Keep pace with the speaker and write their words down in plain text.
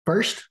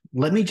First,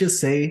 let me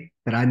just say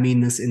that I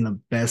mean this in the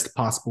best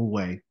possible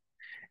way.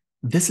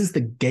 This is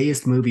the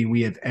gayest movie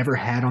we have ever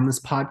had on this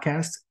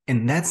podcast,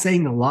 and that's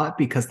saying a lot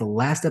because the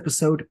last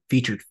episode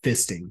featured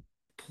fisting.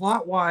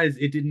 Plot wise,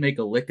 it didn't make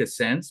a lick of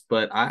sense,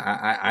 but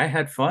I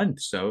had fun.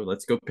 So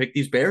let's go pick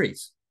these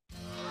berries.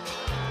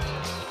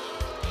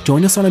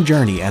 Join us on a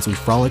journey as we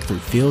frolic through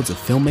fields of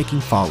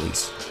filmmaking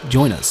follies.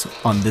 Join us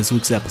on this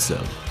week's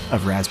episode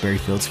of Raspberry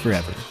Fields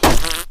Forever.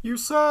 You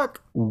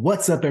suck.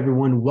 What's up,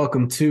 everyone?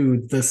 Welcome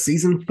to the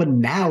season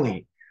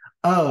finale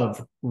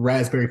of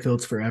Raspberry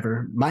Fields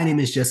Forever. My name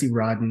is Jesse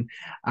Rodden.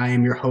 I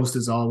am your host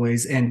as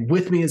always, and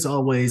with me as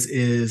always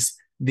is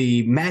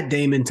the Matt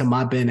Damon to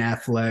my Ben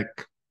Affleck,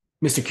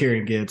 Mr.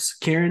 Kieran Gibbs.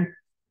 Kieran,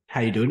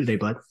 how you doing today,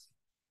 bud?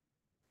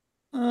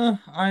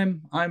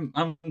 I'm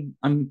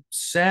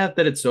sad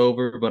that it's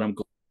over, but I'm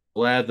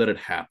glad that it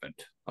happened.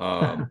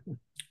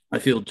 I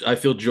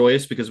feel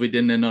joyous because we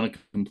didn't end on a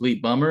complete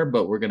bummer,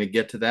 but we're gonna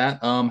get to that.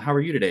 How are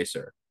you today,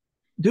 sir?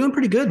 Doing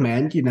pretty good,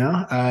 man.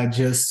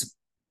 Just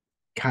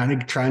kind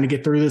of trying to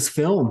get through this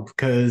film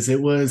because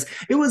it was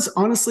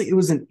honestly it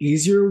was an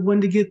easier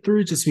one to get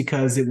through just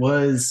because it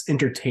was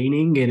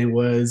entertaining and it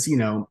was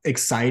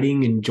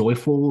exciting and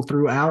joyful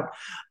throughout.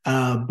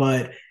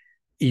 But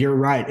you're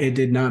right, it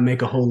did not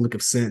make a whole lick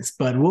of sense.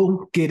 But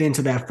we'll get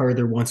into that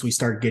further once we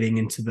start getting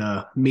into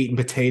the meat and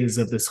potatoes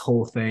of this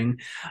whole thing.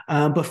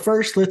 But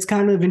first, let's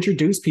kind of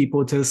introduce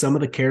people to some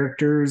of the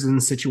characters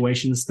and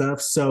situation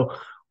stuff. So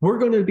we're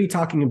going to be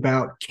talking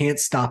about Can't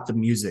Stop the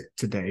Music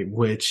today,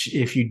 which,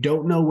 if you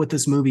don't know what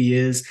this movie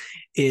is,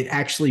 it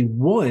actually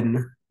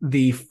won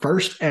the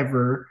first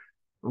ever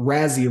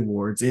Razzie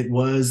Awards. It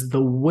was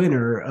the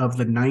winner of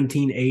the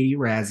 1980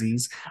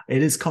 Razzies.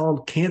 It is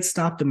called Can't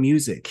Stop the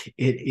Music.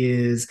 It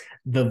is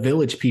the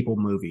Village People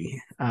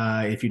movie.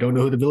 If you don't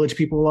know who the Village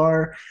People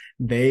are,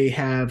 they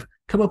have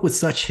come up with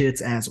such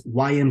hits as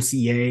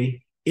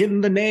YMCA,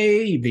 In the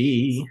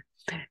Navy,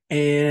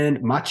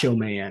 and Macho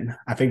Man.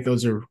 I think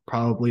those are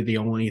probably the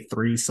only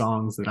three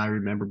songs that I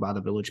remember by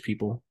the Village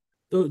People.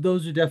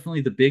 Those are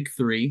definitely the big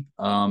three,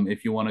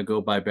 if you want to go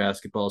by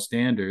basketball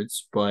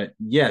standards. But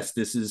yes,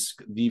 this is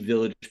the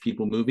Village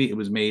People movie. It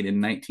was made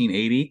in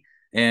 1980.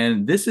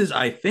 And this is,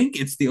 I think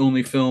it's the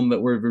only film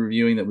that we're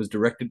reviewing that was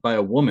directed by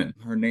a woman.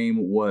 Her name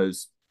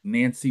was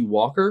Nancy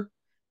Walker,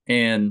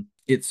 and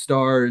it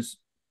stars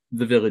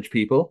the Village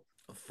People.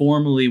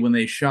 Formerly, when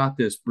they shot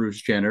this, Bruce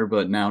Jenner,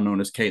 but now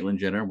known as Caitlyn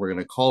Jenner. We're going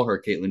to call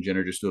her Caitlyn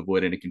Jenner just to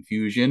avoid any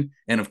confusion.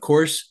 And of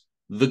course,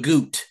 the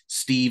Goot,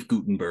 Steve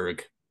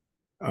Guttenberg.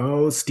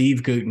 Oh,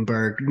 Steve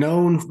Guttenberg,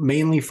 known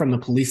mainly from the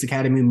Police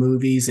Academy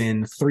movies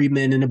and Three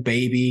Men and a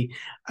Baby.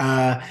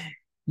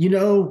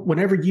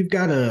 Whenever you've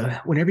got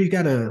a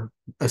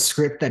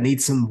script that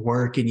needs some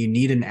work and you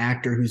need an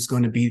actor who's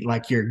going to be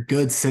like your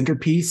good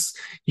centerpiece,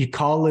 you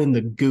call in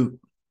the Goot.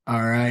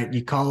 All right,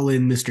 you call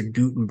in Mr.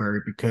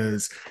 Gutenberg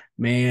because,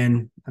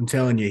 man, I'm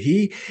telling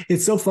you,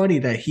 it's so funny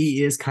that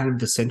he is kind of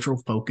the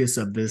central focus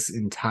of this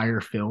entire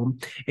film,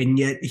 and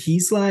yet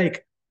he's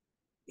like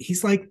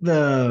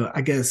the,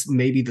 I guess,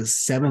 maybe the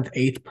seventh,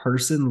 eighth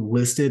person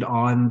listed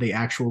on the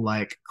actual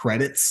like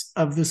credits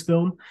of this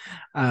film,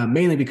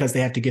 mainly because they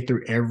have to get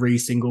through every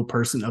single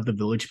person of the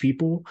Village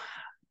People.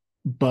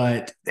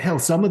 But hell,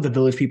 some of the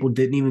Village People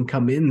didn't even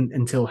come in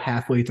until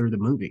halfway through the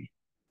movie.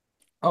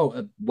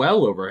 Oh,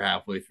 well over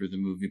halfway through the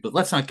movie, but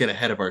let's not get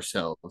ahead of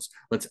ourselves.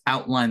 Let's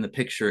outline the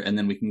picture and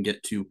then we can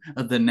get to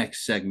the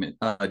next segment.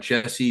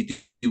 Jesse,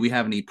 do we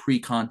have any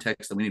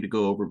pre-context that we need to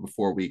go over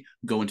before we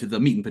go into the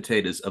meat and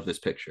potatoes of this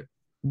picture?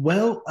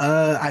 Well,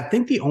 I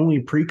think the only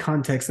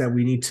pre-context that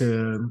we need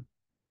to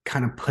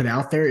kind of put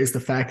out there is the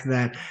fact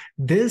that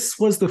this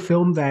was the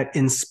film that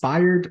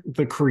inspired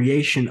the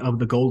creation of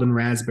the Golden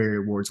Raspberry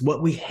Awards.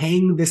 What we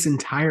hang this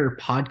entire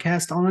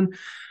podcast on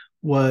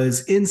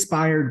was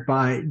inspired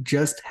by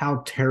just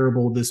how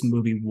terrible this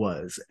movie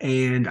was.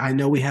 And I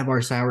know we have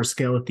our sour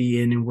scale at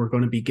the end and we're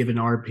going to be giving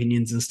our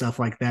opinions and stuff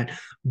like that.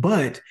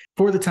 But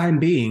for the time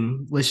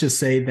being, let's just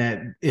say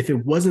that if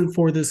it wasn't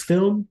for this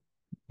film,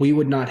 we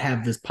would not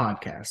have this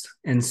podcast.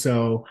 And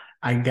so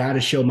I got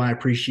to show my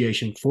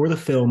appreciation for the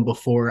film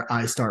before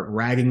I start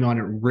ragging on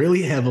it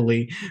really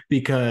heavily,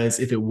 because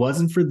if it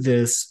wasn't for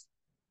this,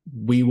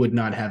 we would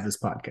not have this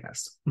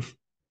podcast.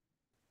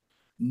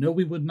 No,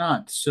 we would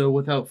not. So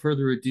without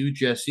further ado,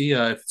 Jesse,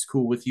 if it's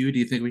cool with you, do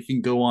you think we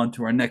can go on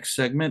to our next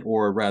segment,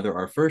 or rather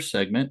our first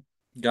segment,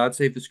 God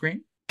Save the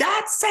Screen?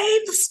 God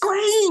save the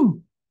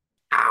screen!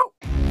 Ow!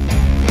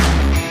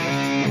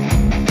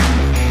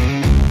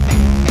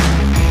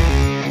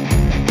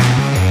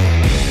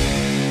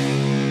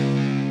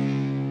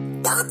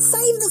 God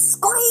save the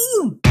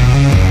screen!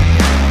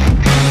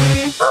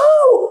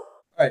 Oh!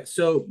 All right,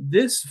 so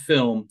this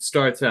film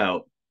starts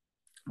out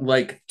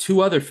like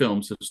two other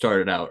films have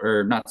started out,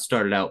 or not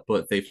started out,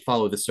 but they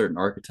follow the certain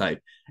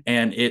archetype.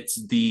 And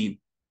it's the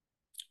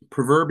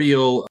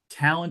proverbial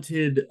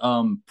talented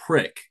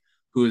prick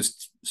who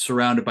is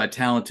surrounded by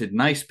talented,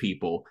 nice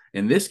people.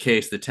 In this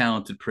case, the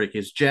talented prick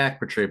is Jack,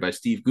 portrayed by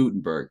Steve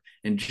Guttenberg.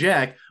 And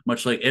Jack,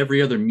 much like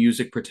every other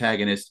music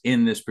protagonist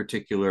in this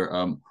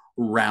particular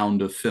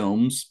round of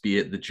films, be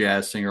it The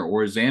Jazz Singer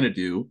or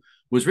Xanadu,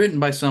 was written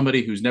by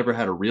somebody who's never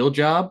had a real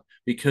job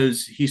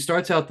because he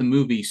starts out the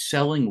movie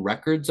selling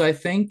records, I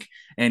think,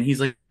 and he's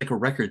like a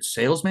record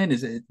salesman.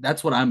 Is it?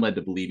 That's what I'm led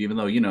to believe, even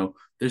though,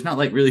 there's not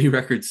like really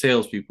record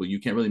salespeople.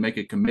 You can't really make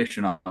a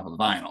commission off of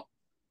vinyl.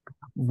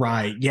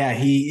 Right. Yeah,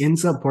 he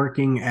ends up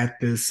working at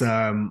this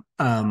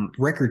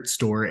record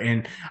store,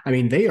 and I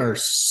mean they are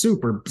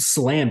super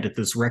slammed at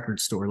this record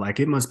store. Like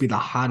it must be the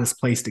hottest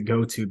place to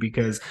go to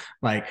because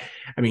like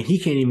I mean he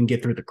can't even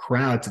get through the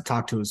crowd to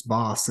talk to his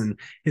boss, and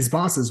his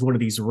boss is one of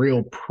these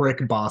real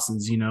prick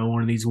bosses,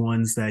 one of these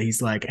ones that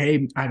he's like,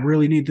 "Hey, I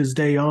really need this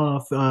day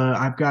off.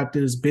 I've got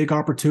this big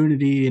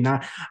opportunity and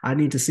I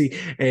need to see."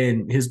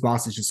 And his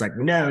boss is just like,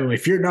 "No,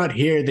 if you're not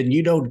here, then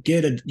you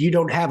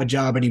don't have a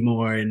job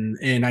anymore,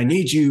 and I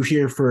need you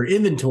here for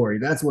inventory."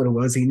 That's what it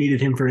was. He needed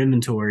him for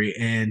inventory.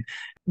 And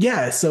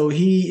yeah, so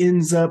he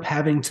ends up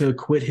having to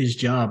quit his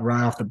job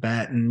right off the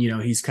bat. And,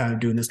 he's kind of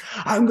doing this.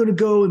 I'm going to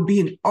go and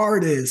be an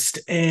artist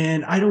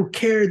and I don't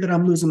care that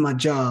I'm losing my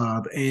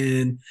job.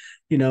 And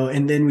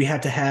then we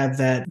have to have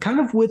that kind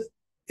of with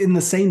in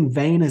the same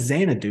vein as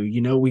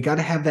Xanadu, we got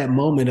to have that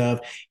moment of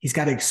he's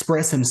got to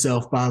express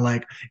himself by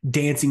like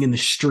dancing in the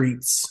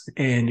streets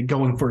and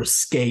going for a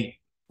skate.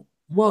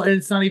 Well, and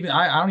it's not even,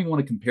 I don't even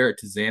want to compare it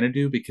to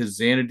Xanadu because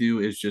Xanadu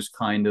is just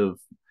kind of,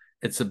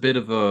 it's a bit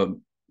of a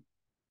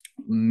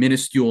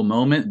minuscule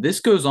moment. This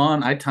goes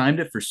on, I timed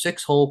it for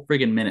 6 whole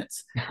friggin'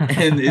 minutes.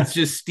 And it's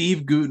just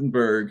Steve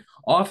Gutenberg.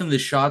 Often the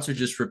shots are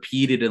just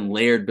repeated and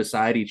layered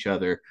beside each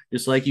other,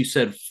 just like you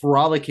said,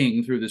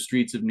 frolicking through the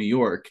streets of New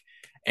York.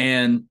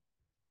 And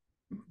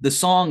the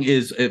song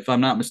is, if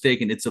I'm not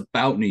mistaken, it's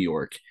about New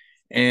York.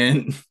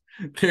 And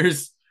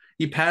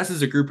he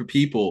passes a group of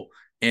people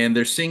and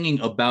they're singing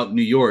about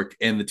New York,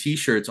 and the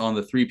t-shirts on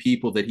the three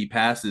people that he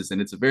passes,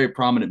 and it's a very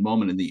prominent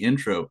moment in the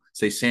intro,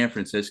 say San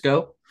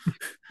Francisco.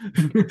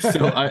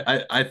 So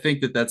I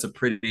think that's a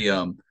pretty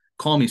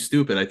call me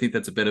stupid. I think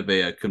that's a bit of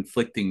a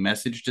conflicting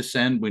message to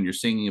send when you're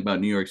singing about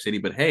New York City,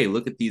 but hey,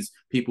 look at these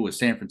people with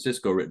San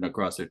Francisco written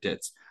across their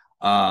tits.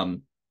 But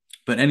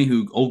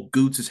anywho, old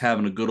Goots is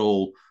having a good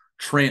old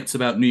trance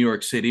about New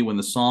York City when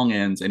the song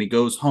ends, and he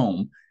goes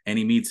home and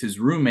he meets his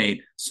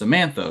roommate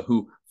Samantha,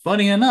 who,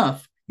 funny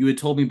enough, you had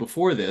told me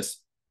before this,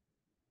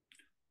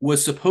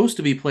 was supposed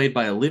to be played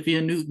by Olivia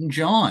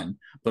Newton-John,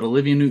 but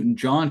Olivia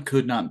Newton-John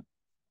could not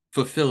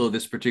fulfill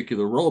this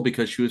particular role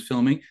because she was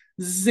filming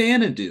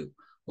Xanadu.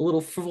 A little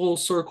full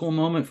circle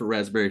moment for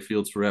Raspberry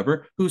Fields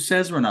Forever. Who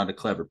says we're not a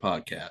clever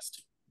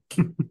podcast?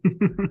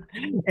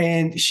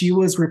 And she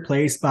was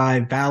replaced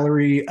by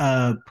Valerie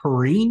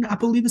Perrine, I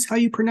believe is how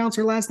you pronounce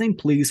her last name.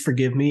 Please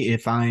forgive me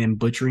if I am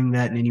butchering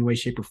that in any way,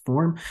 shape, or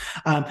form.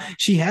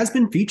 She has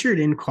been featured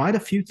in quite a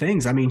few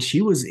things. I mean,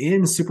 she was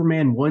in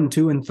Superman 1,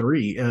 2, and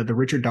 3, the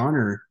Richard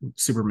Donner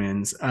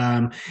Supermans.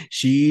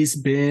 She's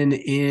been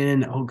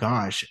in, oh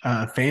gosh,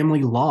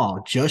 Family Law,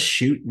 Just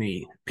Shoot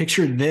Me.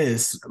 Picture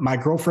This, My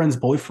Girlfriend's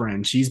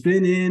Boyfriend. She's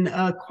been in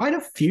quite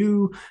a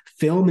few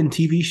film and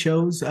TV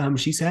shows.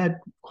 She's had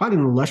quite an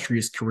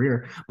illustrious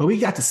career, but we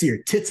got to see her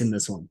tits in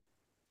this one.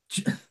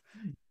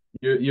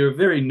 You're a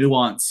very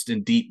nuanced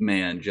and deep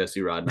man, Jesse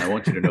Rodden. I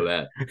want you to know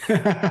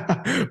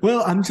that.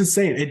 Well, I'm just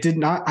saying,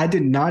 I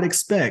did not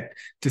expect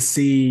to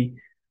see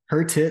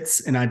her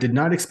tits, and I did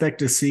not expect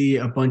to see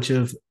a bunch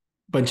of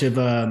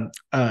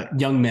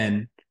young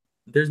men.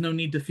 There's no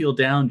need to feel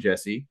down,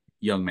 Jesse,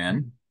 young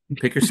man.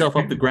 Pick yourself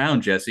up the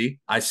ground, Jesse.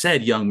 I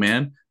said, young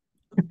man,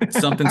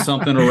 something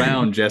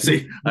around,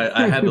 Jesse.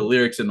 I had the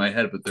lyrics in my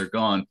head, but they're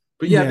gone.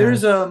 But yeah,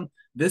 there's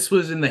this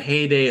was in the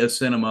heyday of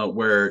cinema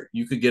where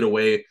you could get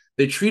away.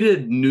 They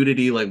treated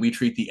nudity like we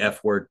treat the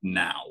F word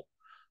now.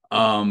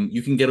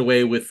 You can get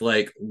away with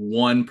like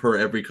one per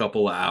every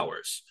couple of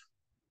hours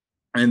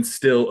and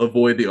still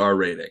avoid the R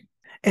rating.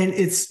 And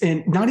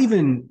not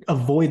even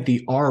avoid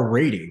the R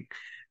rating.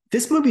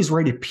 This movie is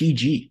rated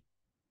PG.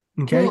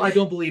 Okay. Well, I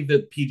don't believe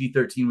that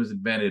PG-13 was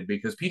invented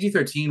because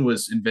PG-13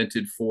 was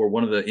invented for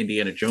one of the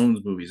Indiana Jones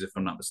movies, if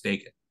I'm not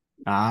mistaken.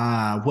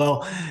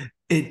 Well,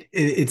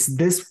 it's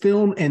this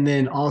film and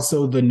then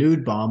also The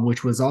Nude Bomb,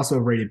 which was also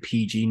rated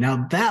PG.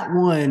 Now that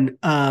one,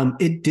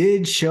 it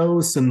did show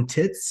some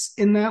tits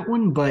in that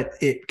one, but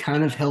it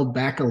kind of held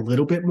back a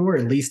little bit more.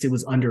 At least it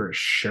was under a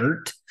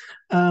shirt,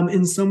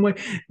 in some way.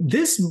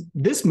 This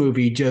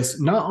movie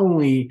just not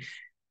only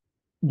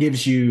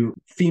gives you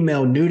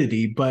female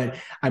nudity, but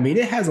I mean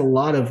it has a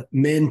lot of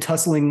men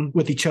tussling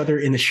with each other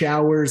in the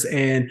showers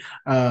and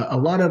a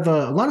lot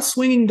of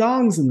swinging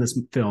dongs in this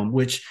film,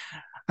 which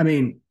I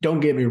mean, don't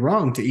get me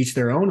wrong, to each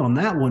their own on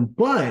that one,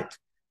 but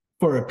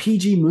for a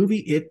PG movie,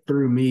 it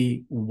threw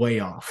me way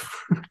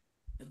off.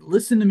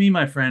 Listen to me,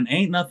 my friend.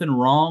 Ain't nothing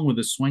wrong with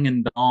a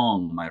swinging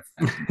dong, my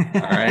friend.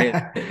 All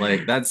right,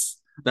 like that's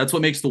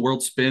what makes the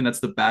world spin. That's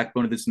the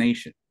backbone of this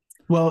nation.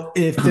 Well,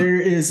 if there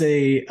is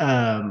a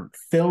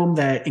film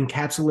that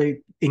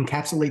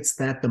encapsulates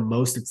that the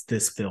most, it's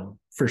this film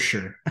for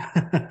sure.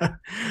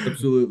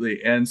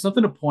 Absolutely. And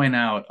something to point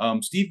out,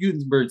 Steve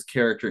Gutenberg's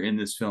character in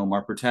this film,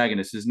 our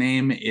protagonist, his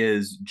name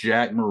is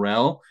Jack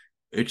Morrell.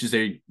 which is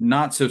a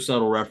not so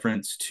subtle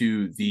reference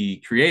to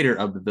the creator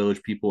of the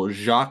Village People,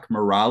 Jacques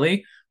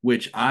Morali,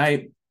 which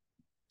I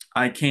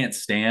can't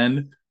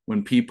stand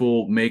when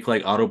people make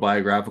like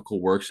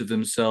autobiographical works of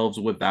themselves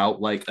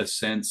without like a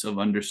sense of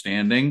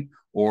understanding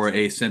or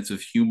a sense of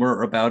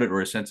humor about it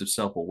or a sense of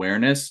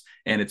self-awareness,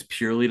 and it's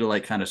purely to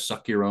like kind of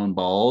suck your own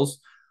balls.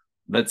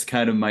 That's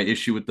kind of my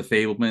issue with the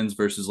Fablemans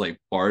versus like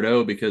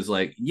Bardo, because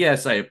like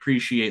yes, I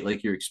appreciate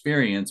like your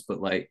experience,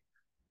 but like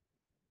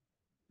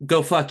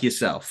go fuck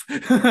yourself.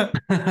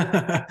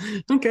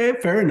 Okay,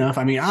 fair enough.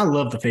 I mean, I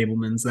love the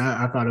Fablemans.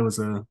 I thought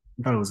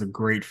it was a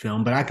great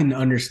film, but I can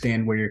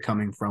understand where you're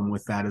coming from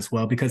with that as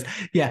well. Because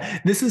yeah,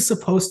 this is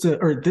supposed to,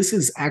 or this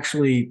is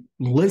actually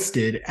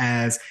listed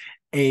as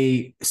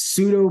a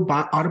pseudo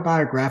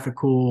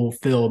autobiographical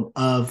film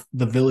of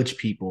the Village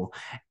People.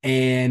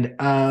 And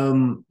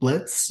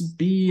let's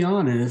be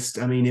honest.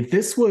 I mean, if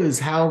this was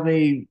how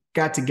they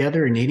got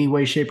together in any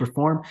way, shape, or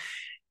form,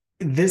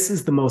 this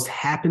is the most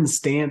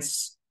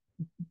happenstance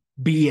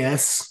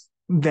BS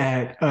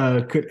that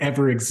could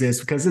ever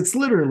exist, because it's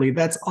literally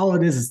that's all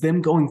it is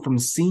them going from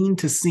scene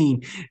to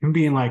scene and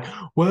being like,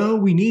 well,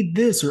 we need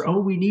this, or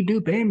oh, we need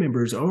new band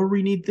members, or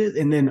we need this,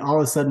 and then all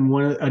of a sudden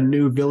a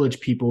new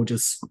Village People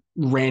just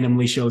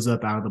randomly shows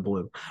up out of the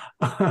blue.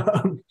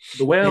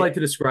 The way I like to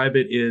describe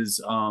it is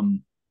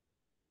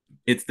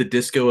it's the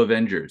Disco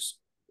Avengers.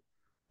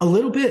 A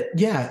little bit,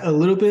 yeah, a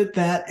little bit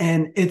that,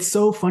 and it's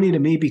so funny to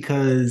me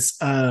because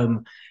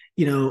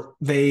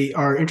they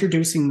are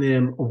introducing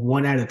them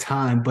one at a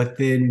time, but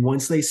then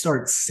once they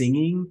start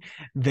singing,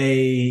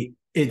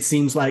 it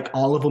seems like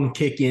all of them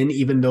kick in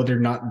even though they're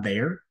not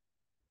there.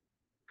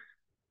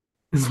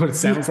 Is what it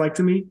sounds Yeah. like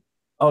to me.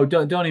 Oh,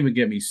 don't even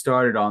get me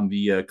started on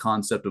the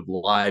concept of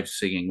live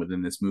singing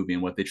within this movie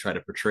and what they try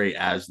to portray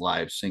as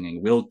live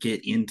singing. We'll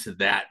get into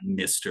that,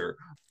 Mister.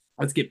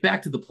 Let's get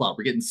back to the plot.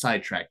 We're getting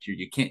sidetracked here.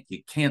 You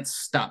can't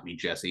stop me,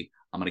 Jesse.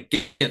 I'm gonna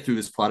get through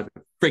this plot if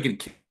it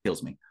freaking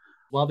kills me.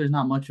 While there's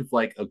not much of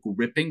like a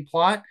gripping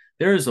plot,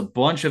 there is a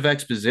bunch of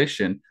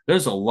exposition.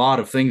 There's a lot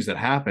of things that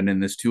happen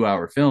in this 2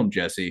 hour film,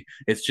 Jesse.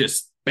 It's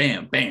just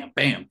bam, bam,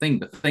 bam, thing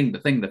to thing to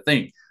thing to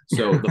thing.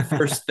 So the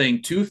first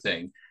thing to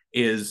thing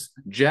is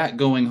Jack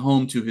going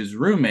home to his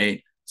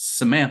roommate,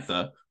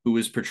 Samantha, who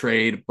is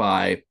portrayed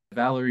by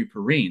Valerie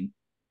Perrine.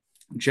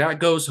 Jack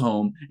goes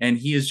home and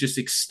he is just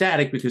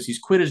ecstatic because he's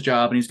quit his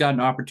job and he's got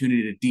an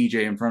opportunity to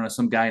DJ in front of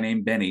some guy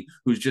named Benny,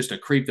 who's just a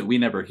creep that we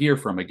never hear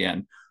from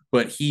again.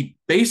 But he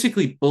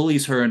basically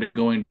bullies her into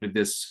going to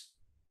this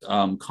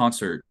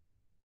concert,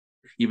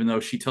 even though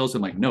she tells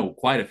him like no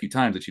quite a few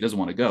times that she doesn't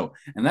want to go.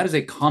 And that is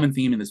a common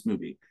theme in this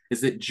movie, is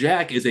that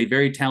Jack is a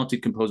very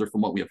talented composer from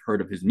what we have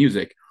heard of his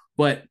music,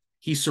 but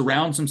he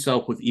surrounds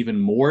himself with even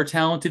more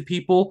talented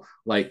people.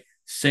 Like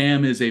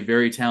Sam is a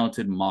very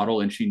talented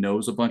model and she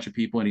knows a bunch of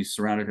people, and he's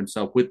surrounded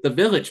himself with the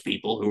Village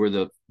People, who are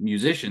the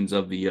musicians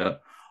of the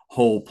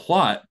whole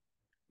plot.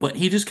 But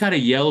he just kind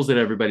of yells at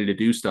everybody to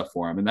do stuff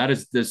for him, and that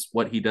is this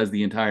what he does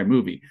the entire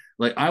movie.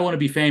 Like, I want to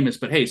be famous,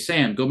 but hey,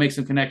 Sam, go make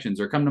some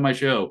connections, or come to my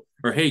show,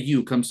 or hey,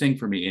 you come sing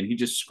for me. And he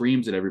just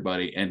screams at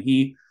everybody. And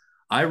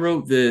I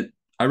wrote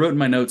in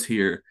my notes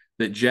here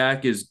that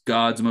Jack is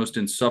God's most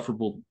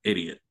insufferable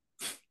idiot.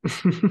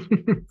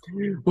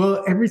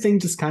 Well, everything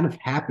just kind of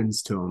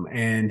happens to him,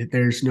 and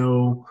there's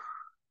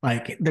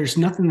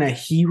nothing that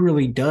he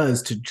really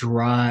does to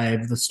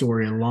drive the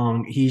story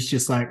along. He's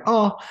just like,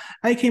 oh,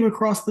 I came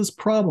across this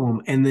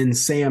problem, and then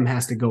Sam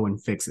has to go and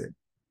fix it.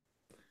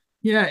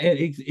 Yeah,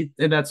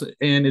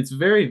 and it's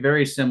very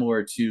very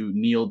similar to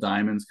Neil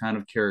Diamond's kind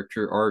of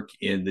character arc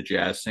in The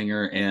Jazz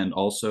Singer, and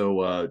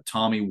also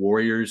Tommy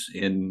Warriors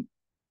in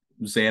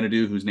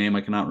Xanadu, whose name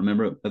I cannot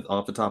remember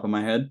off the top of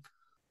my head.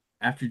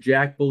 After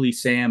Jack bullies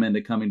Sam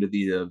into coming to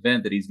the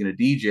event that he's going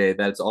to DJ,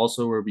 that's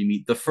also where we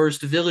meet the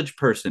first village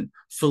person,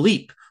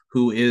 Philippe,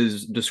 who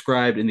is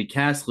described in the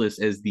cast list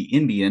as the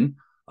Indian.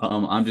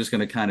 I'm just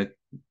going to kind of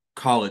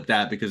call it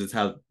that because it's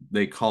how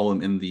they call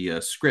him in the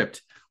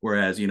script.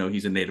 Whereas,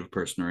 he's a native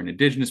person or an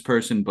indigenous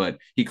person, but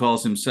he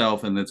calls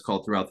himself, and that's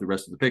called throughout the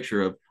rest of the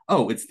picture of,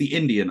 oh, it's the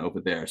Indian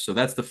over there. So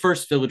that's the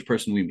first village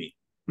person we meet.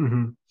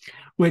 Mm-hmm.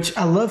 Which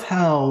I love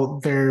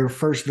how their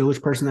first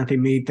village person that they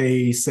meet,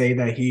 they say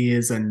that he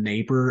is a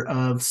neighbor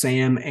of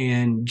Sam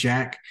and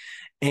Jack.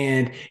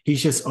 And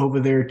he's just over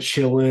there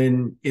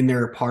chilling in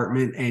their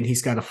apartment, and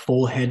he's got a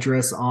full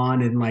headdress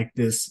on and like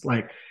this,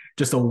 like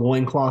just a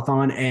loincloth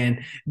on.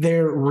 And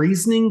their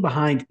reasoning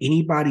behind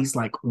anybody's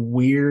like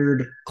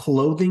weird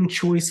clothing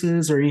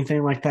choices or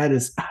anything like that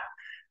is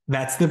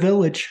that's the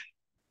village.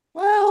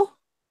 Well,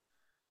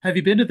 have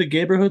you been to the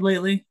neighborhood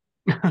lately?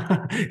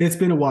 It's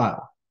been a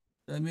while.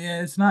 I mean,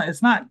 it's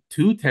not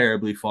too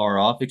terribly far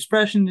off.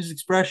 Expression is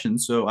expression,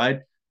 so I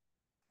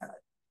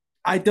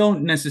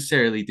don't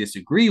necessarily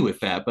disagree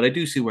with that, but I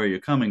do see where you're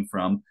coming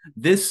from.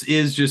 This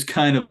is just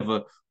kind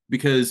of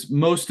because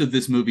most of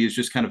this movie is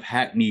just kind of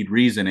hackneyed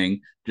reasoning,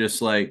 just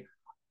like,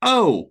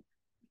 oh,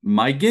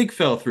 my gig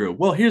fell through.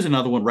 Well, here's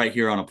another one right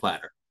here on a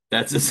platter.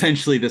 That's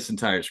essentially this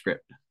entire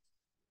script.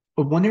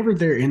 But whenever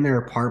they're in their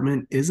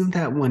apartment, isn't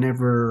that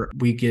whenever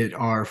we get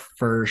our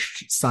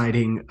first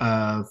sighting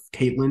of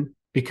Caitlin?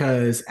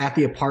 Because at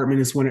the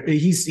apartment is when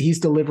he's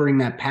delivering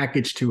that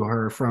package to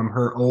her from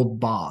her old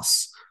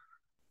boss.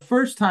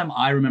 First time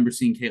I remember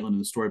seeing Caitlin in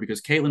the story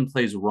because Caitlin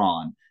plays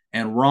Ron,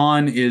 and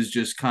Ron is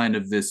just kind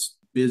of this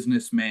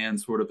businessman,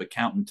 sort of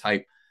accountant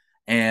type.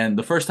 And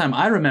the first time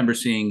I remember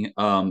seeing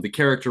the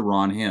character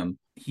Ron, him,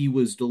 he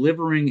was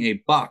delivering a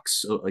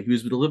box. He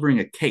was delivering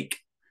a cake,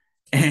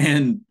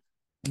 and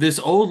this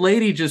old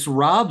lady just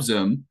robs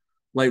him,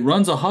 like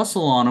runs a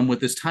hustle on him with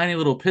this tiny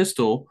little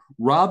pistol,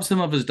 robs him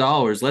of his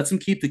dollars, lets him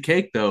keep the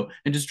cake though,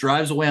 and just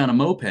drives away on a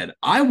moped.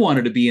 I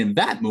wanted to be in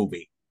that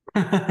movie.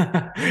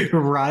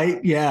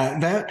 Right?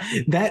 Yeah,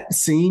 that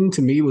scene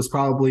to me was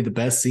probably the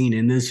best scene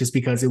in this just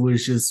because it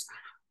was just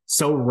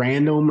so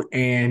random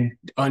and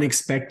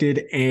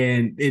unexpected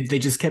and they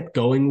just kept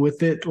going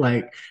with it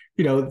like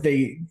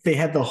they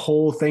had the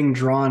whole thing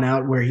drawn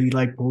out where he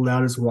like pulled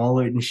out his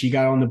wallet and she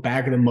got on the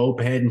back of the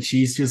moped and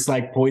she's just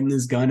like pointing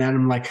this gun at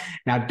him like,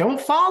 now don't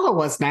follow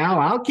us, now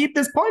I'll keep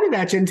this pointed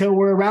at you until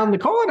we're around the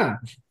corner.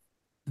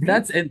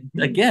 That's and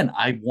again,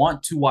 I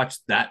want to watch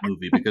that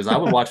movie because I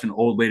would watch an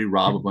old lady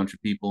rob a bunch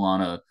of people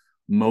on a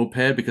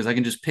moped because I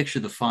can just picture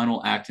the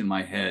final act in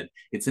my head.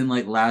 It's in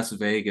like Las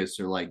Vegas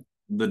or like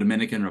the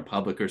Dominican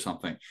Republic or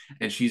something,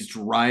 and she's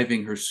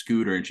driving her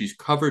scooter and she's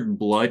covered in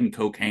blood and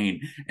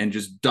cocaine, and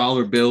just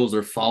dollar bills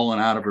are falling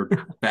out of her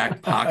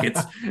back pockets,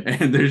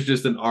 and there's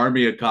just an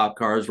army of cop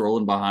cars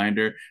rolling behind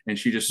her, and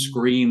she just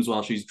screams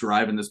while she's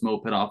driving this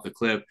moped off the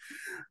cliff.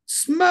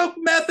 Smoke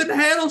meth and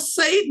hail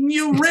Satan,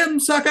 you rim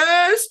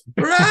suckers!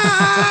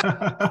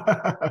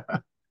 I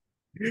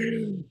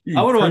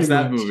want to watch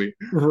that Much. movie.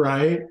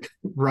 Right,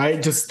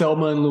 right. Just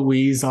Thelma and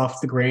Louise off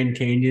the Grand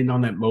Canyon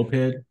on that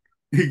moped.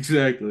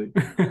 Exactly.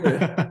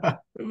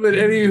 But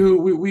anywho,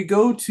 we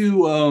go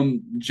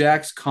to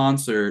Jack's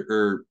concert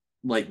or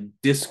like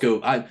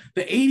disco.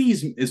 The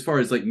 80s, as far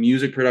as like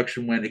music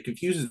production went, it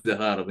confuses the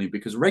hell out of me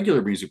because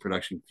regular music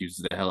production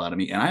confuses the hell out of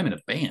me, and I'm in a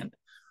band.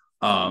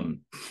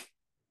 Um,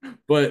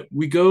 But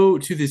we go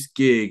to this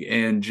gig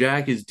and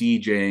Jack is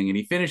DJing and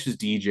he finishes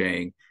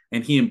DJing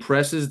and he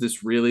impresses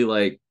this really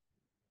like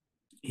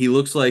he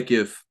looks like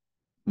if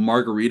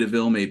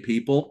Margaritaville made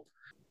people.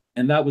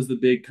 And that was the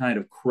big kind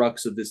of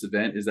crux of this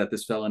event is that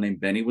this fella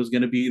named Benny was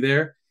going to be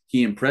there.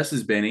 He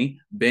impresses Benny.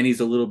 Benny's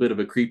a little bit of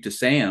a creep to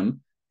Sam.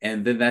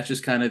 And then that's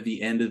just kind of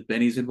the end of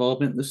Benny's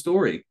involvement in the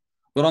story.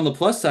 But on the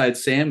plus side,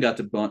 Sam got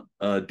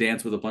to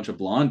dance with a bunch of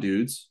blonde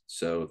dudes.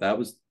 So that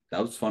was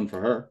fun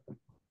for her.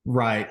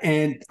 Right.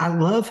 And I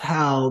love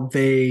how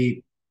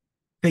they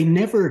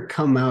never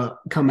come out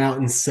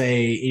and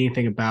say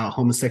anything about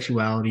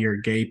homosexuality or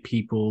gay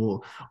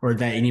people or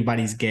that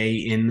anybody's gay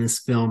in this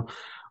film,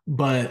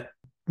 but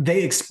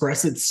they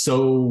express it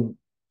so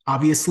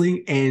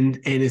obviously and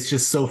it's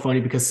just so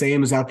funny because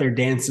Sam is out there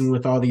dancing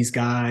with all these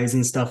guys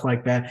and stuff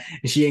like that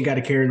and she ain't got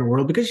a care in the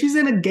world because she's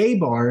in a gay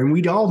bar and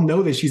we all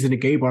know that she's in a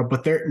gay bar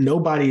but there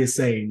nobody is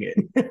saying it.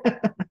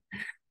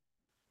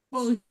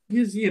 Well,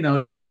 because you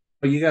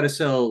got to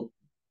sell.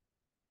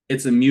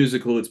 It's a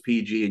musical. It's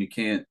PG, and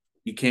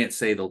you can't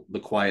say the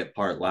quiet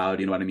part loud.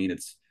 You know what I mean?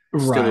 It's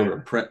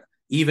still Right.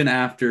 even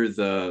after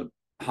the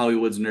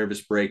Hollywood's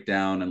nervous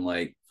breakdown and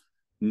like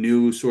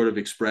new sort of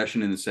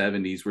expression in the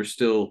 70s. We're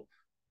still,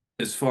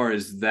 as far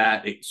as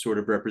that sort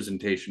of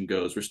representation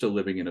goes, we're still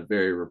living in a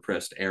very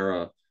repressed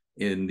era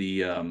in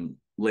the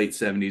late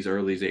 70s,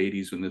 early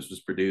 80s when this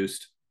was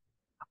produced.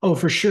 Oh,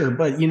 for sure.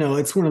 But,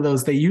 it's one of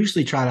those, they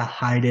usually try to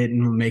hide it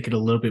and make it a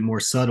little bit more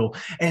subtle.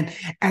 And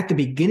at the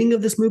beginning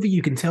of this movie,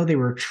 you can tell they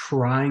were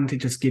trying to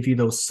just give you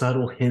those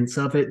subtle hints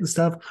of it and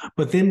stuff.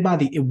 But then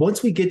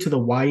once we get to the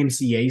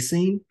YMCA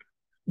scene,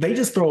 they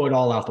just throw it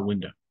all out the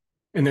window.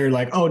 And they're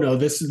like, oh no,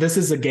 this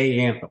is a gay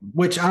anthem,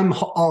 which I'm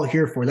all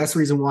here for. That's the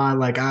reason why,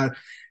 like,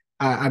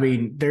 I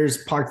mean,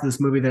 there's parts of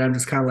this movie that I'm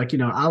just kind of like,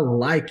 I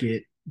like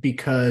it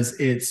because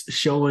it's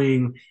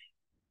showing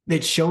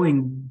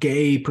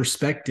gay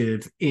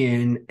perspective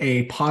in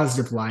a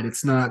positive light.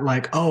 It's not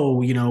like, oh,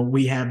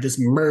 we have this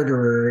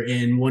murderer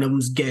and one of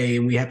them's gay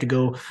and we have to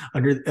go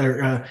under,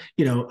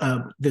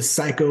 this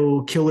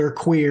psycho killer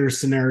queer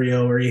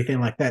scenario or anything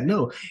like that.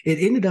 No, it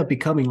ended up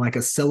becoming like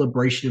a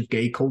celebration of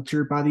gay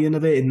culture by the end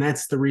of it. And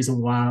that's the reason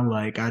why,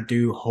 like, I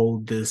do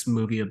hold this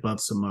movie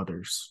above some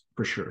others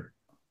for sure.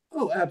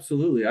 Oh,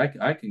 absolutely.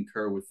 I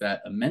concur with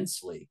that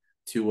immensely.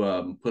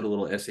 To put a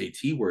little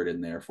SAT word in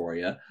there for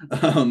you.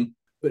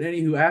 But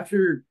anywho,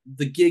 after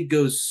the gig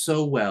goes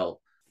so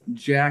well,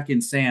 Jack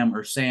and Sam,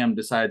 or Sam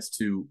decides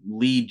to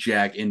lead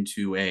Jack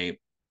into a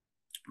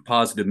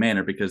positive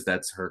manner because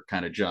that's her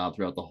kind of job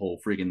throughout the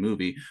whole freaking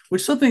movie.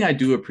 Which something I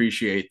do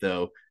appreciate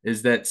though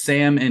is that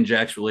Sam and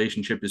Jack's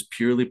relationship is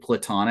purely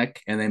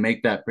platonic, and they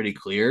make that pretty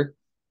clear.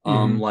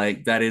 Mm-hmm.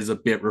 Like that is a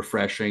bit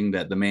refreshing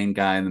that the main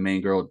guy and the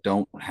main girl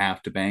don't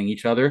have to bang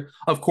each other.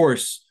 Of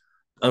course,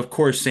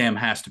 Sam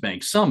has to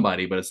bang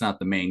somebody, but it's not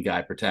the main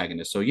guy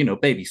protagonist. So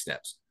baby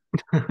steps.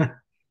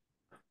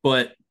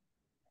 But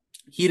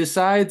he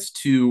decides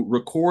to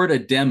record a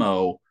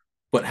demo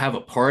but have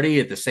a party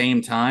at the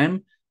same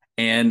time.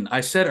 And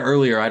I said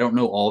earlier, I don't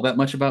know all that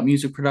much about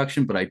music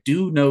production, but I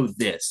do know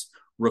this: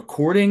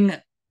 recording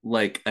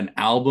like an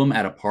album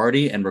at a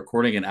party and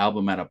recording an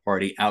album at a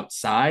party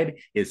outside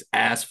is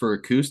ass for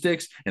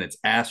acoustics and it's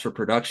ass for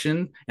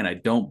production. And I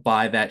don't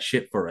buy that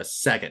shit for a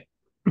second.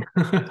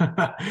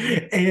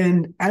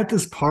 And at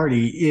this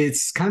party,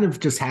 it's kind of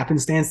just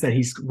happenstance that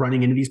he's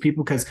running into these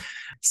people because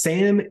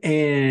Sam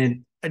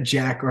and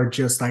Jack are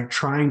just like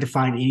trying to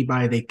find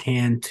anybody they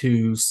can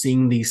to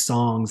sing these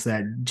songs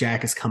that Jack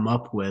has come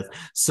up with.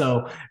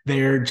 So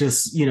they're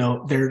just,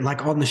 they're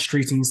like on the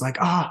streets and he's like,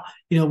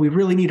 we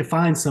really need to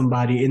find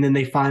somebody. And then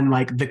they find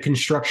like the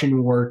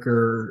construction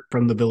worker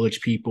from the village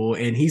people.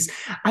 And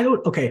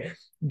okay,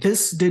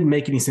 this didn't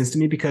make any sense to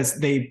me because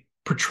they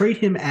portrayed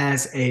him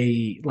as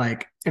an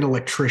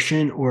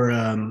electrician or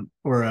a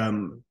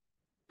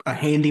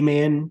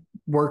handyman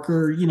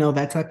worker,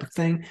 that type of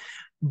thing.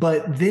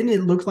 But then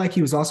it looked like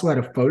he was also at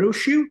a photo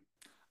shoot.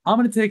 I'm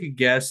gonna take a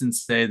guess and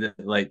say that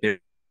like they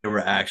were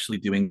actually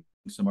doing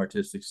some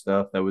artistic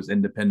stuff that was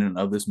independent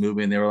of this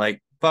movie, and they were like,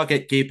 "Fuck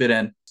it, keep it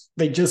in."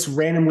 They just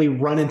randomly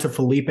run into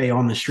Felipe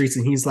on the streets,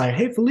 and he's like,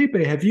 "Hey, Felipe,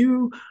 have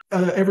you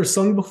ever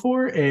sung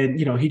before?" And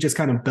he just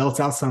kind of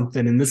belts out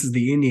something, and this is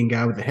the Indian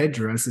guy with the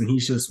headdress, and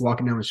he's just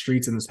walking down the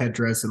streets in his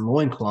headdress and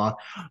loincloth.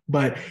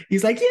 But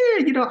he's like,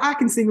 "Yeah, I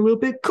can sing a little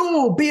bit.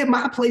 Cool, be at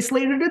my place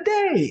later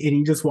today." And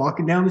he just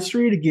walking down the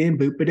street again,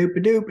 boop a doop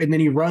a doop, and then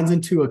he runs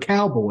into a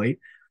cowboy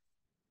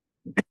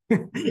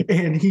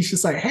and he's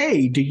just like,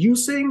 "Hey, do you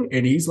sing?"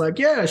 And he's like,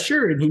 "Yeah,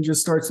 sure." And he just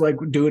starts like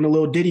doing a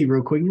little ditty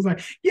real quick. He's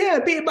like, "Yeah,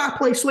 be at my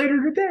place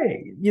later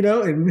today,"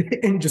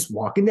 and just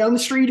walking down the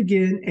street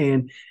again.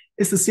 And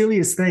it's the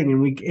silliest thing.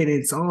 And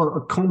it's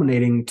all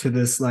culminating to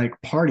this like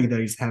party that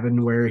he's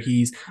having where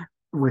he's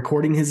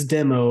recording his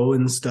demo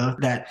and stuff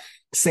that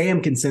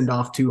Sam can send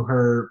off to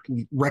her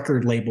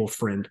record label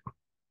friend.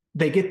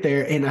 They get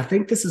there, and I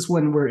think this is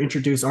when we're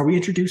introduced. Are we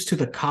introduced to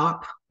the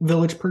cop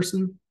village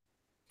person?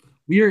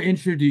 We are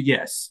introduced.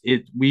 Yes,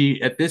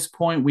 we at this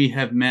point we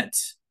have met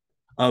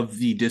of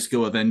the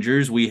Disco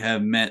Avengers. We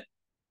have met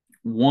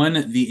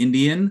one, the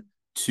Indian,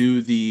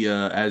 two, the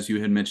as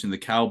you had mentioned, the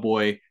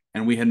cowboy,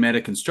 and we had met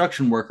a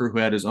construction worker who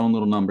had his own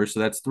little number.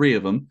 So that's three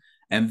of them.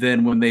 And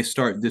then when they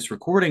start this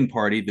recording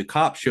party, the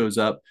cop shows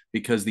up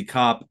because the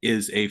cop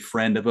is a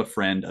friend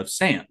of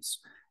Sam's.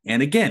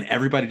 And again,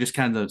 everybody just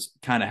kind of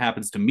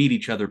happens to meet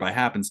each other by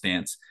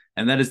happenstance.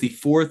 And that is the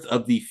fourth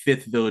of the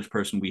fifth village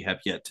person we have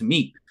yet to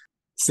meet.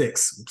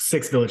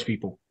 Six village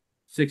people.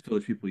 Six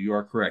village people. You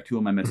are correct. Who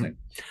am I missing?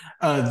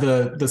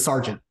 The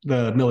sergeant,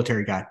 the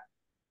military guy.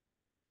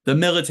 The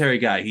military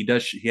guy. He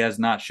has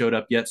not showed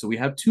up yet, so we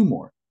have two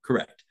more.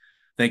 Correct.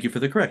 Thank you for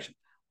the correction.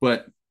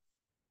 But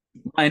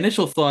my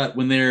initial thought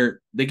when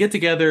they get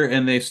together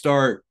and they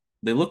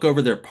look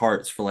over their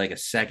parts for like a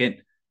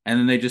second, and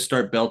then they just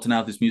start belting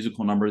out this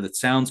musical number that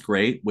sounds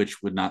great,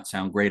 which would not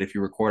sound great if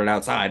you recorded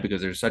outside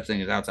because there's such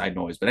thing as outside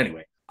noise. But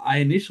anyway, I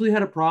initially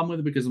had a problem with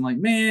it because I'm like,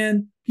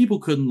 man, people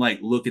couldn't like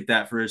look at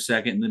that for a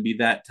second and then be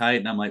that tight.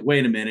 And I'm like,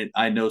 wait a minute,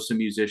 I know some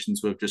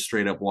musicians who have just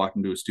straight up walked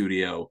into a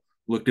studio,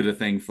 looked at a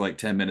thing for like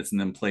 10 minutes and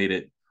then played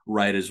it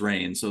right as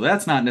rain. So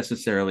that's not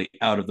necessarily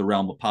out of the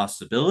realm of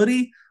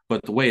possibility,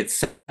 but the way it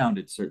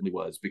sounded certainly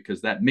was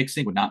because that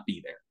mixing would not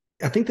be there.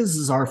 I think this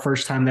is our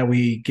first time that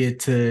we get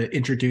to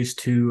introduce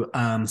to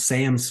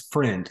Sam's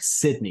friend,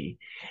 Sydney.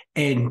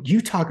 And you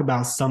talk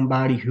about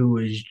somebody who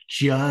is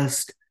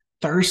just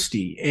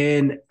thirsty.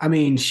 And I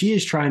mean, she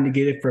is trying to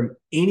get it from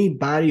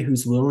anybody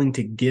who's willing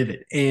to give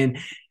it. And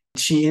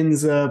she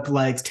ends up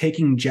like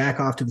taking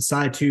Jack off to the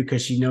side too,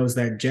 because she knows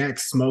that Jack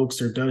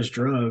smokes or does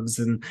drugs.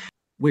 And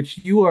which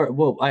you are,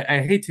 well,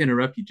 I hate to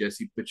interrupt you,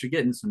 Jesse, but you're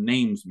getting some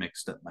names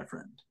mixed up, my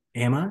friend.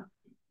 Am I?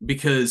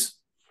 Because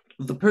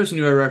the person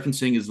you are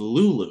referencing is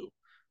Lulu.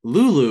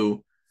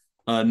 Lulu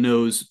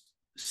knows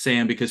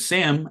Sam because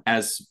Sam,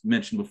 as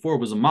mentioned before,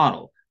 was a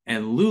model.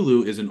 And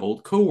Lulu is an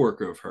old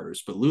coworker of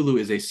hers, but Lulu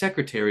is a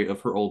secretary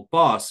of her old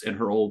boss, and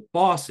her old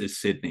boss is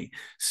Sydney.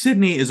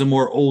 Sydney is a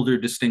more older,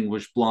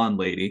 distinguished blonde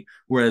lady,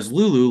 whereas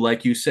Lulu,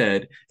 like you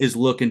said, is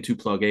looking to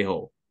plug a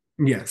hole.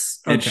 Yes.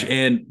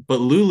 Okay.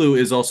 But Lulu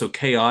is also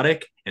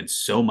chaotic and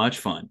so much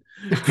fun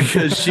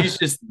because she's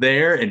just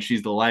there and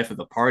she's the life of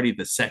the party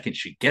the second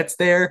she gets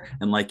there.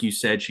 And like you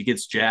said, she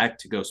gets Jack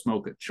to go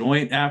smoke a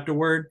joint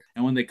afterward.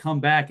 And when they come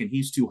back and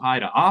he's too high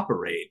to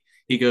operate,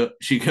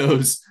 she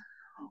goes,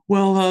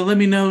 "Well, let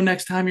me know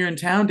next time you're in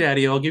town,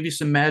 Daddy. I'll give you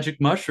some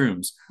magic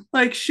mushrooms."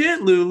 Like,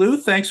 shit, Lulu,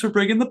 thanks for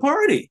bringing the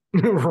party.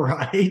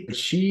 Right.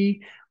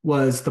 She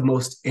was the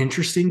most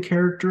interesting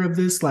character of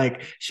this.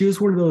 Like, she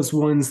was one of those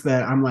ones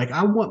that I'm like,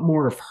 I want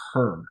more of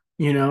her.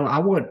 I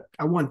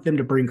want them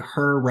to bring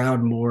her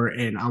around more,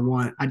 and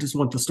I just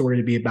want the story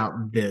to be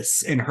about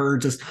this and her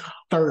just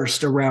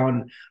thirst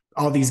around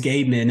all these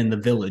gay men in the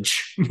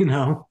village.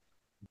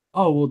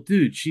 Oh well,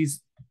 dude,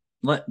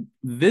 let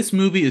this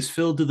movie is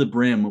filled to the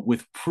brim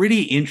with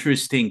pretty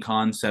interesting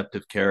concept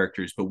of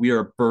characters, but we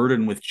are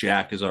burdened with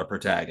Jack as our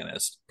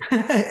protagonist.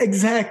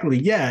 Exactly.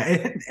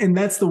 Yeah. And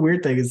that's the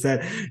weird thing is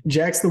that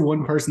Jack's the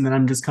one person that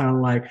I'm just kind of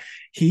like,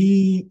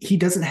 he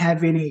doesn't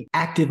have any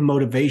active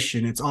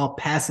motivation. It's all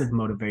passive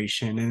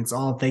motivation and it's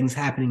all things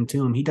happening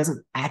to him. He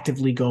doesn't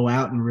actively go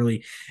out and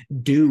really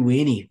do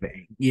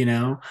anything, you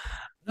know?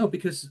 No,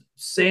 because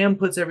Sam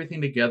puts everything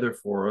together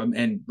for him,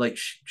 and like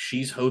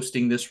she's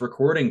hosting this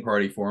recording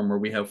party for him, where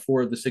we have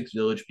four of the six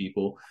village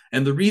people.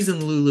 And the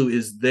reason Lulu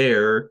is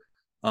there,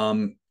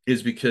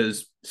 is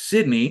because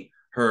Sydney,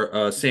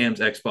 her Sam's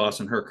ex boss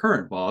and her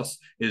current boss,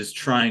 is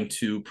trying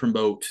to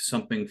promote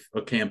something,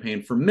 a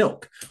campaign for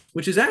milk,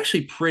 which is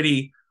actually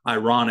pretty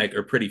ironic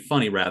or pretty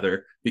funny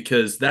rather,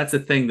 because that's a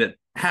thing that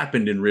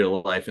happened in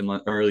real life in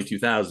the early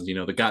 2000s. You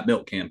know, the Got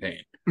Milk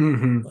campaign.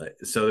 Mm-hmm.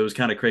 So it was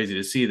kind of crazy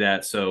to see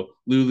that. So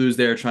Lulu's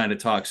there trying to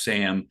talk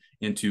Sam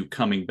into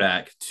coming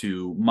back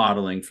to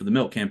modeling for the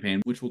milk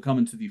campaign, which will come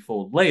into the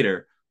fold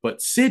later. But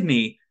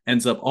Sydney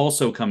ends up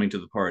also coming to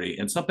the party.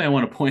 And something I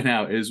want to point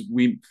out is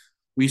we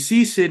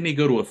see Sydney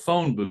go to a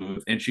phone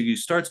booth and she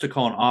starts to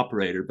call an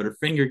operator, but her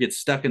finger gets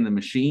stuck in the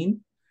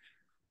machine.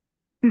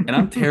 And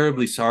I'm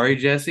terribly sorry,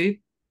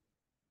 Jesse,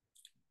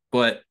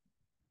 but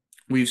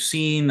we've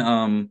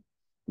seen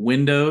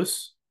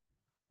windows,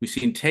 we've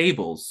seen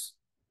tables,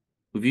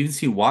 we've even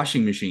seen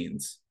washing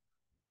machines.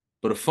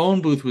 But a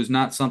phone booth was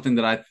not something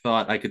that I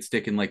thought I could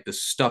stick in like the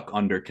stuck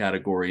under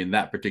category in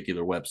that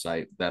particular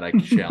website that I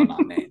shall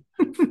not name.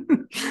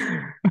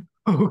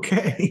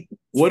 Okay.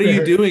 What are you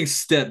Fair. doing,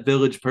 Step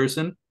Village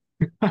person?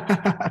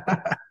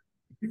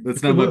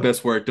 That's not my Well,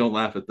 best work. Don't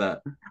laugh at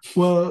that.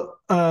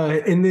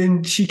 and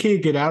then she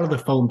can't get out of the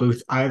phone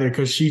booth either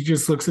because she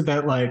just looks at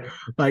that like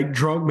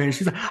drunk man.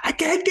 She's like, I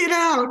can't get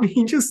out. And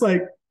he just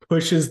like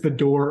pushes the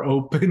door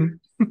open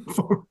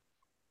for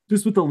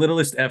Just with the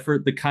littlest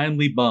effort, the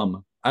kindly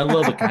bum. I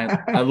love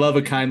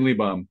a kindly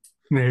bum.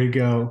 there you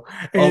go.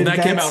 Oh, And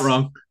that came out that's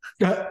wrong.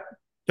 uh,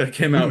 That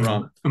came out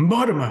wrong.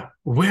 Mortimer,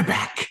 we're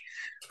back.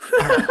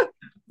 All right.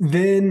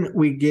 Then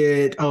we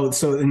get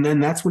and then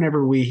that's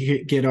whenever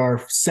we get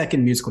our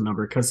second musical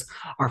number because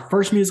our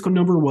first musical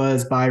number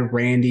was by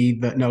Randy,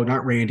 the no,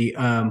 not Randy,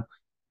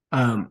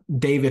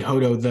 David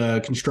Hodo,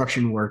 the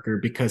construction worker,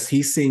 because he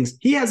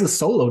has a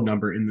solo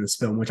number in this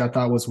film, which I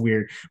thought was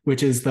weird,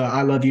 which is the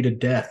I Love You to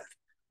Death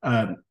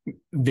um,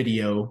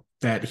 video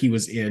that he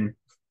was in.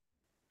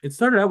 It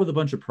started out with a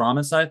bunch of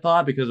promise, I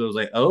thought, because it was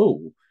like,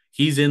 oh,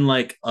 he's in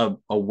like a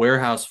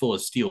warehouse full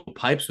of steel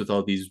pipes with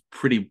all these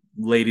pretty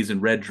ladies in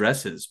red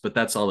dresses. But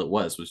that's all it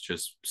was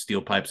just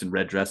steel pipes and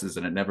red dresses.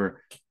 And it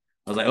never,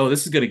 I was like, oh,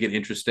 this is going to get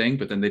interesting.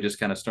 But then they just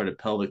kind of started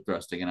pelvic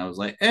thrusting. And I was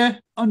like,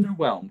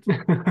 underwhelmed.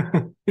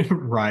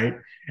 Right.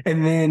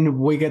 And then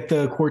we get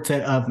the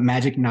quartet of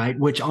Magic Night,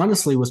 which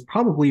honestly was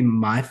probably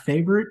my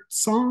favorite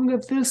song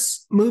of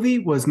this movie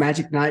was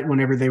Magic Night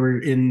whenever they were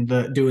in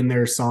the doing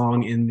their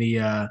song in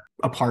the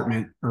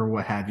apartment or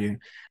what have you.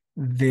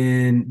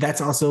 Then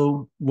that's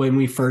also when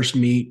we first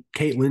meet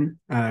Caitlyn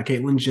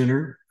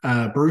Jenner,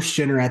 Bruce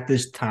Jenner at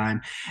this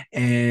time.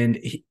 And,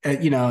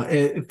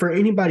 for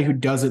anybody who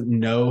doesn't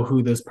know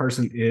who this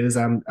person is,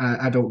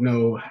 I don't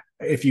know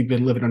if you've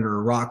been living under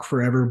a rock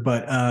forever,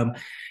 but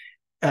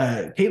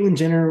Caitlyn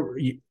Jenner,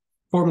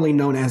 formerly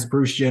known as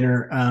Bruce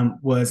Jenner,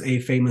 was a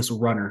famous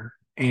runner.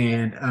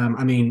 And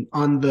I mean,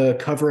 on the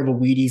cover of a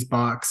Wheaties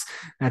box,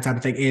 that type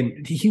of thing.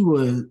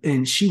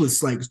 And she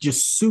was like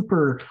just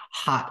super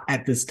hot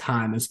at this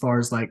time, as far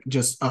as like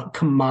just a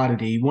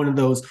commodity, one of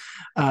those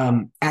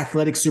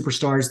athletic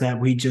superstars that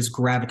we just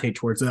gravitate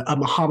towards, a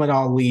Muhammad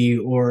Ali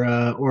or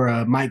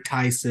a Mike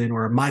Tyson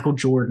or a Michael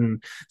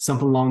Jordan,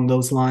 something along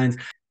those lines.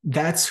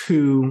 That's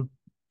who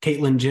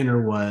Caitlyn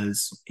Jenner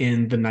was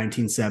in the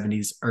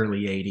 1970s,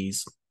 early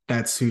 80s.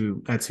 That's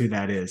who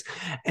that is.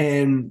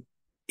 And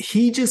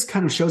he just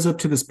kind of shows up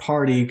to this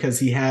party because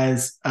he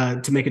has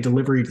to make a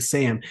delivery to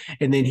Sam.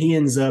 And then he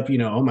ends up,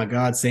 oh my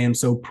God,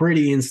 Sam's so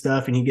pretty and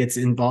stuff. And he gets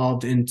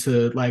involved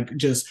into like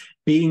just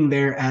being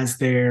there as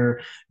they're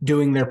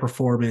doing their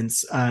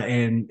performance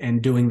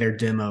and doing their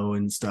demo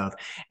and stuff.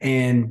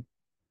 And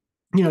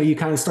you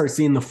kind of start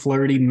seeing the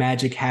flirty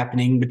magic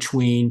happening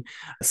between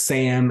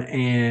Sam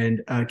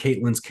and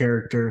Caitlyn's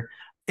character.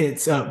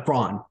 It's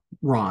Ron.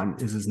 Ron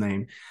is his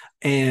name,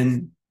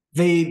 and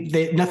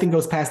they nothing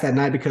goes past that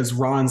night because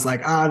Ron's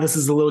like, this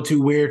is a little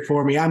too weird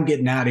for me. I'm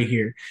getting out of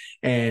here.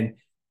 And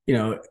you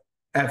know,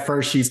 at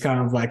first she's kind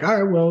of like,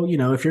 all right, well,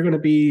 if you're going to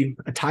be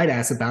a tight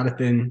ass about it,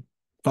 then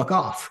fuck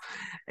off.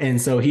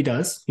 And so he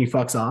does. He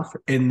fucks off,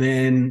 and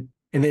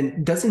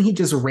then doesn't he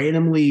just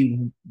randomly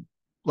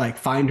like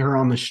find her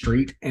on the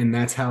street and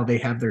that's how they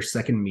have their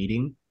second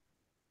meeting?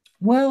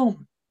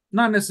 Well,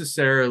 not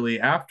necessarily.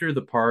 After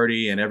the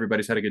party and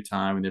everybody's had a good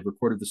time and they've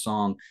recorded the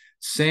song,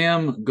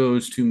 Sam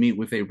goes to meet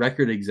with a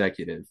record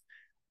executive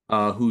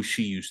who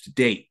she used to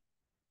date.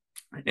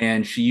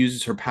 And she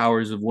uses her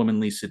powers of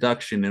womanly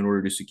seduction in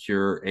order to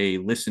secure a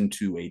listen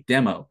to a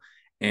demo.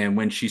 And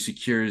when she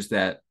secures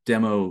that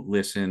demo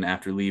listen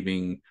after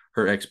leaving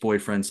her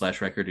ex-boyfriend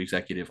slash record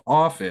executive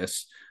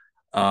office,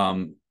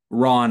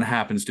 Ron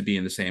happens to be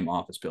in the same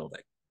office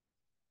building.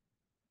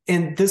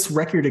 And this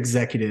record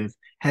executive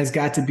has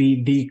got to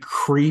be the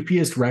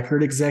creepiest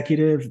record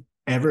executive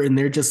ever. And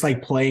they're just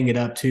like playing it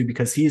up too,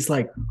 because he's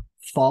like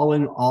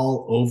falling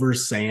all over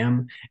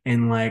Sam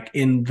and like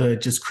in the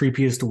just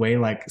creepiest way,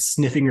 like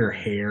sniffing her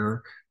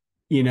hair,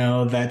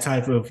 that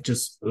type of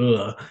just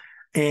ugh.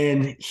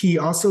 And he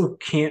also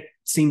can't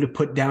seem to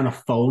put down a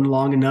phone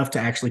long enough to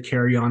actually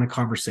carry on a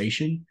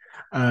conversation.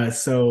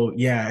 So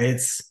yeah,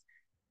 it's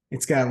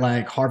got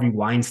like Harvey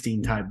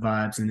Weinstein type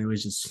vibes, and it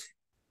was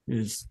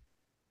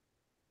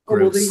Oh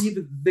well, gross.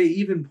 they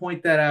even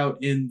point that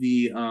out in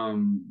the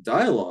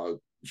dialogue.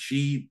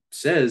 She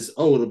says,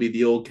 "Oh, it'll be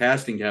the old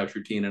casting couch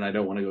routine," and I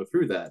don't want to go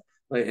through that.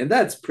 Like, and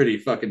that's pretty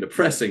fucking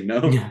depressing,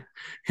 no? Yeah,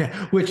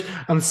 yeah. Which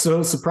I'm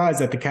so surprised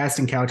that the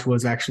casting couch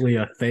was actually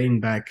a thing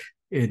back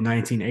in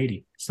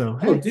 1980. So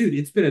Oh, hey, dude,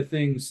 it's been a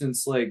thing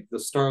since like the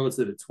starlets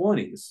of the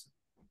 20s.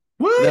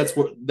 what? That's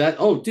where that.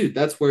 Oh, dude,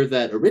 that's where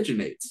that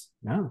originates.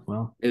 No,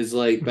 well, Is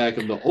like back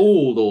in the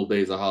old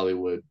days of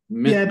Hollywood.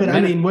 yeah, but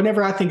I mean,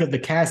 whenever I think of the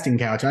casting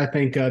couch, I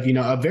think of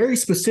a very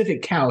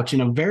specific couch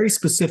in a very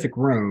specific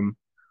room.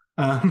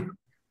 Um,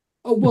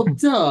 Oh well,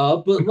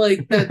 duh. But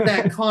like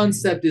that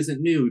concept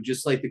isn't new.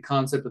 Just like the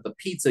concept of the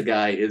pizza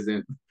guy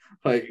isn't.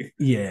 Like,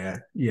 yeah,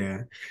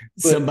 yeah.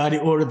 but Somebody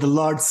ordered the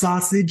large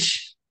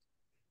sausage.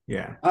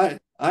 Yeah.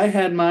 I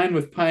had mine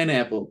with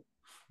pineapple.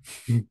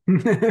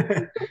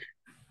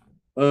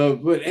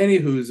 But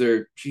anywho's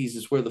or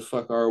Jesus, where the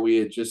fuck are we?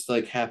 It just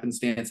like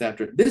happenstance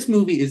after this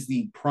movie is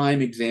the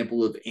prime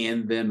example of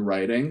and then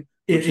writing,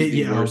 which is the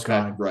Yeah. Oh worst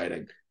type of God.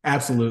 writing.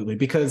 Absolutely.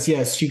 Because,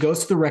 yes, she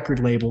goes to the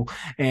record label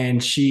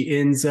and she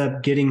ends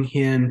up getting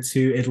him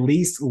to at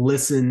least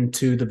listen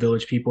to the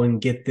Village People and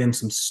get them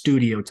some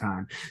studio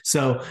time.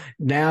 So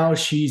now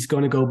she's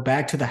going to go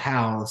back to the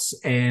house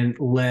and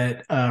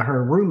let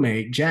her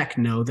roommate, Jack,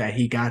 know that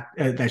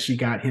that she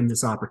got him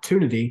this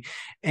opportunity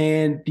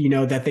and,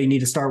 that they need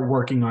to start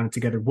working on it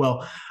together.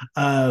 Well,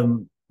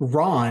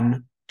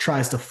 Ron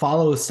tries to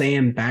follow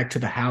Sam back to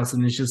the house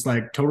and it's just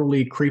like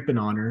totally creeping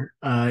on her.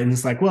 And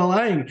it's like, well,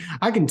 I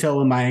can tell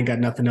him I ain't got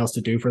nothing else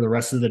to do for the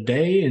rest of the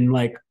day, and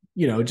like,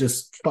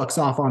 just fucks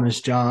off on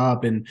his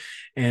job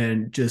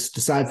and just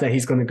decides that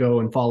he's going to go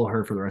and follow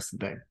her for the rest of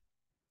the day.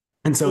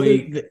 And so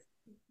Well,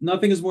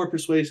 nothing is more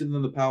persuasive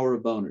than the power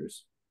of boners.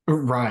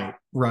 right,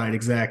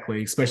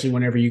 exactly. Especially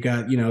whenever you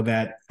got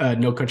that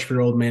No Country for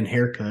Old Men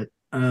haircut.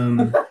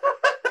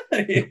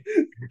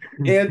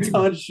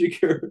 Anton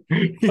Chigurh.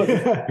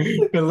 Yeah,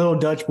 a little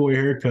Dutch boy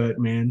haircut,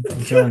 man.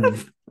 I'm telling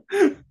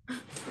you.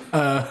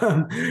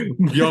 Uh,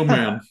 Young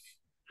man,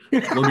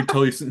 let me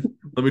tell you.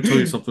 Let me tell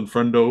you something,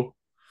 friendo.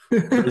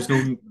 There's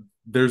no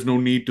there's no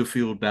need to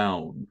feel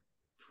down.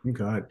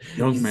 God,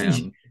 Young you, man,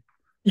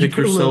 you pick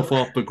put a yourself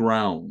little, off the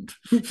ground.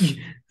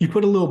 you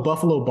put a little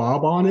Buffalo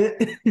Bob on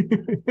it.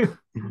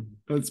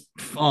 That's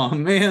oh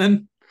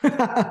man.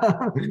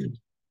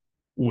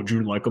 Would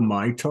you like a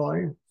Mai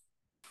Tai?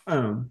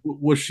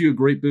 Was she a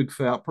great big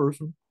fat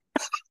person?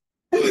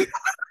 I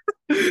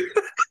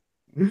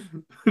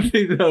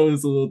think that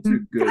was a little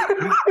too good.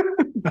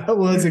 That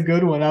was a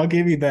good one. I'll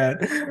give you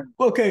that.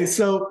 Okay,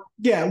 so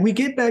yeah, we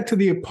get back to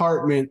the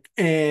apartment,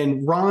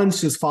 and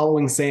Ron's just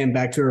following Sam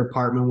back to her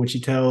apartment when she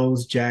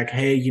tells Jack,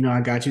 "Hey, I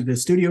got you the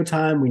studio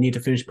time. We need to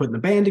finish putting the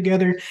band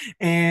together."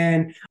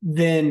 And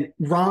then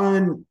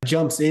Ron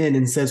jumps in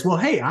and says, "Well,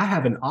 hey, I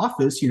have an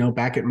office,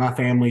 back at my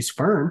family's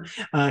firm.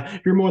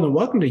 You're more than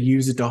welcome to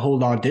use it to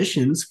hold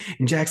auditions."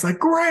 And Jack's like,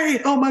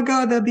 "Great! Oh my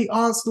God, that'd be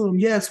awesome.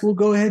 Yes, we'll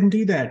go ahead and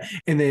do that."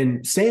 And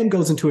then Sam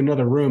goes into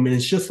another room, and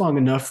it's just long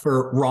enough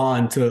for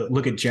Ron to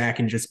look at Jack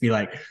and just be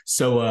like,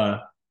 "So,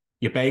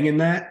 you banging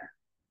that?"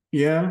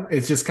 Yeah,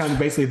 it's just kind of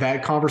basically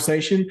that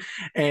conversation.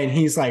 And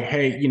he's like,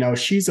 "Hey,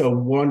 she's a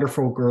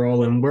wonderful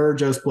girl and we're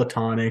just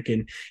platonic.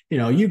 And,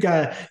 you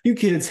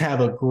kids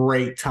have a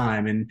great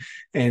time."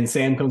 And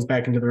Sam comes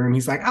back into the room.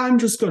 He's like, "I'm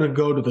just going to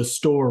go to the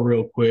store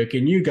real quick.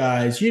 And you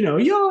guys,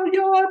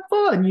 y'all have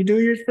fun. You do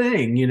your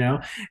thing.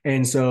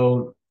 And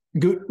so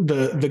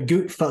the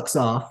goot fucks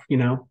off.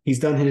 He's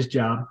done his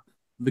job.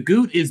 The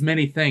goot is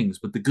many things,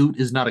 but the goot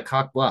is not a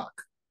cock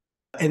block.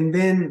 And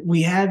then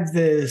we have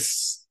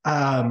this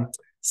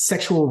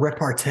sexual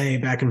repartee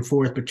back and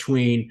forth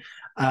between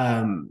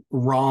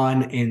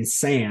Ron and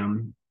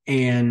Sam,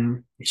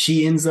 and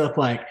she ends up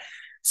like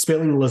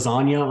spilling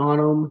lasagna on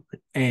him,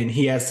 and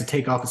he has to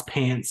take off his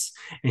pants,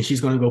 and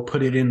she's going to go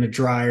put it in the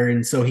dryer.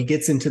 And so he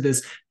gets into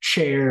this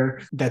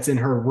chair that's in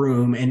her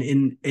room, and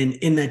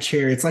in that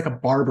chair, it's like a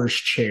barber's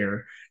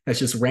chair that's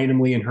just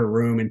randomly in her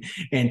room,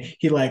 and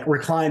he like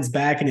reclines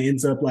back and it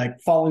ends up like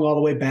falling all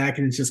the way back,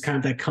 and it's just kind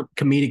of that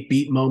comedic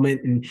beat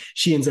moment, and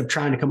she ends up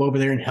trying to come over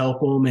there and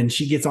help him, and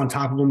she gets on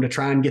top of him to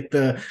try and get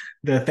the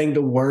thing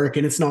to work,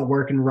 and it's not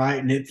working right,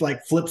 and it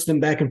like flips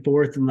them back and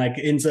forth and like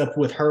ends up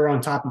with her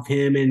on top of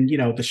him and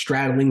the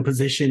straddling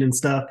position and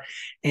stuff.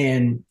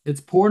 And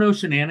it's porno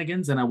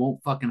shenanigans, and I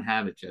won't fucking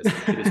have it, Jesse.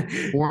 It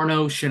is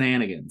porno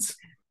shenanigans.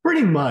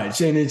 Pretty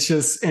much. And it's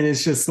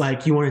just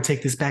like, you want to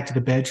take this back to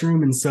the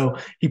bedroom. And so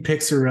he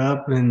picks her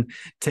up and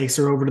takes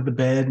her over to the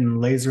bed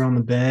and lays her on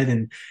the bed.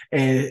 And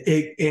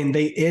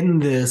they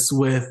end this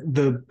with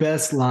the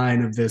best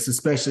line of this,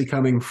 especially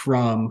coming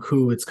from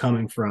who it's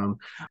coming from.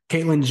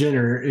 Caitlyn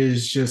Jenner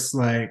is just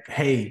like,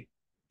 hey,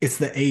 it's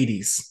the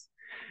 80s.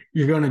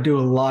 You're going to do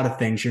a lot of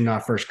things you're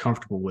not first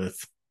comfortable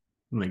with.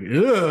 I'm like,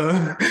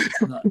 No,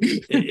 ugh.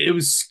 it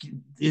was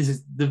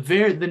is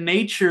the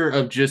nature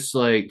of just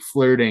like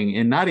flirting,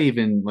 and not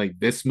even like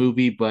this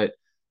movie, but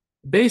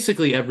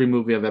basically every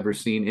movie I've ever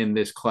seen in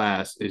this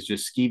class is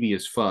just skeevy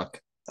as fuck.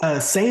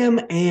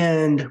 Sam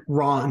and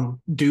Ron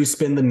do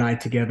spend the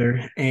night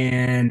together,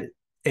 and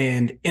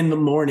in the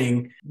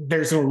morning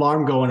there's an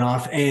alarm going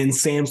off, and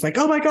Sam's like,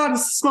 "Oh my god,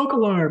 it's a smoke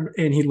alarm!"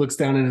 And he looks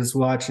down at his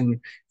watch, and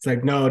it's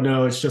like, "No,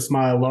 no, it's just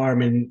my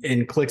alarm,"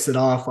 and clicks it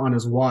off on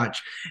his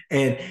watch.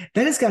 And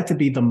that has got to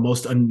be the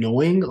most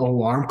annoying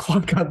alarm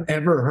clock I've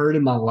ever heard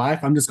in my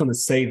life. I'm just going to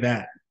say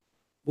that.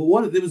 Well,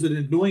 what there was an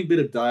annoying bit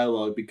of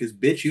dialogue because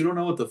bitch, you don't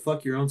know what the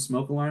fuck your own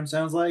smoke alarm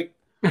sounds like?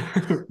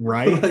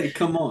 Right? Like,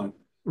 come on.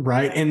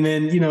 Right. And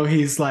then,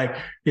 he's like,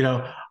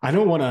 I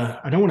don't want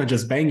to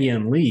just bang you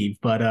and leave,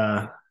 but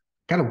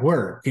gotta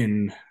work,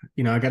 and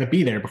I gotta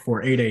be there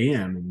before 8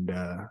 a.m.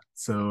 And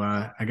so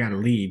I gotta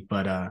leave.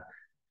 But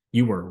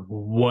you were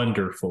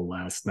wonderful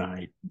last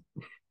night.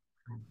 Yeah.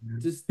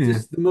 Just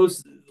the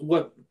most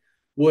what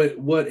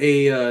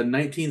a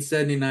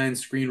 1979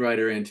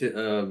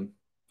 screenwriter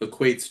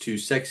equates to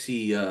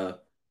sexy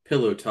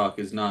pillow talk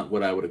is not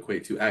what I would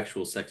equate to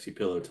actual sexy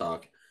pillow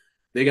talk.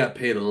 They got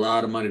paid a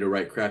lot of money to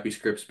write crappy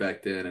scripts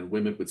back then, and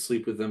women would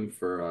sleep with them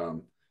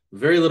for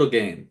very little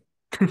gain.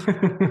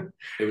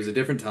 It was a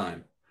different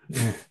time.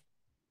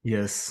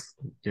 Yes,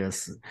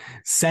 yes.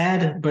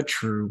 Sad but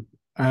true.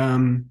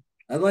 Um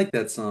I like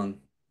that song.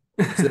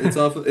 It's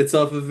off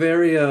a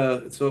very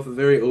it's off a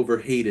very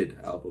overhated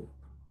album.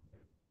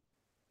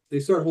 They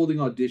start holding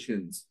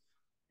auditions,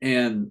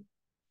 and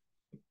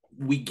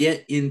we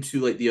get into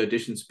like the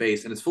audition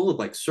space, and it's full of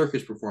like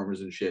circus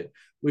performers and shit,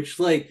 which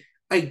like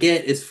I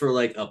get is for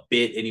like a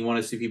bit, and you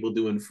want to see people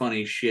doing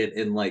funny shit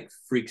and like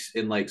freaks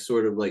and like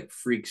sort of like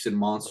freaks and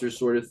monsters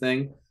sort of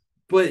thing.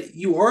 But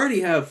you already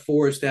have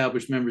four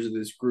established members of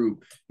this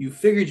group. You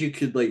figured you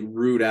could like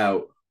root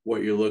out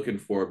what you're looking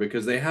for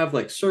because they have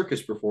like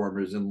circus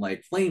performers and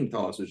like flame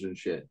tossers and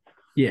shit.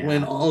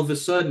 When yeah. all of a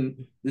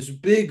sudden this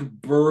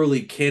big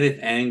burly Kenneth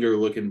Anger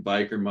looking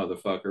biker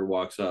motherfucker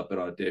walks up to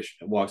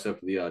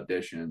the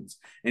auditions,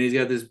 and he's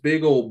got this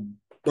big old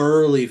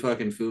burly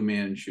fucking Fu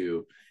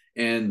Manchu,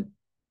 and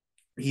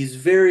he's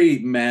very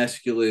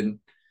masculine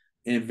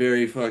and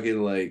very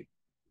fucking like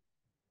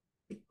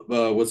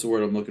what's the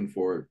word I'm looking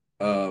for?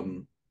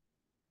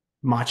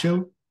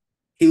 Macho?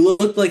 He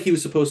looked like he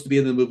was supposed to be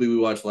in the movie we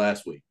watched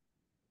last week.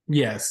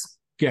 Yes.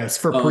 Yes,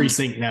 for Um,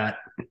 precinct that.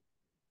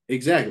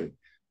 exactly.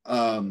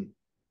 Um,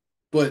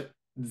 but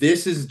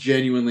this is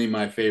genuinely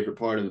my favorite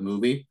part of the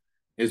movie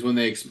is when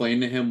they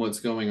explain to him what's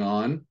going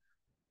on.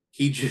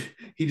 He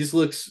just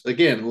looks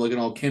again looking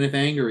all Kenneth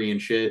Angery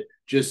and shit.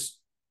 Just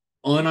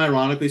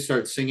unironically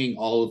starts singing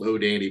all of "Oh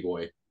Danny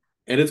Boy,"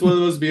 and it's one of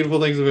the most beautiful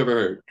things I've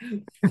ever heard.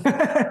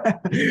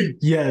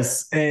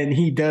 Yes, and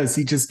he does.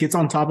 He just gets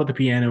on top of the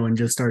piano and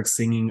just starts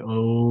singing,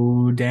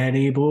 "Oh,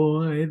 Danny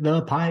boy,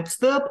 the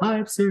pipes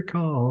are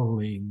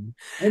calling."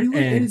 And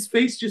And his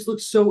face just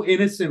looks so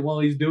innocent while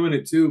he's doing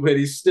it too, but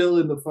he's still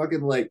in the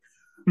fucking like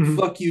mhm.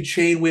 fuck you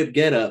chain whip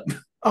get up.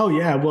 Oh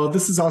yeah, well,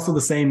 this is also the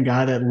same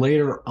guy that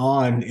later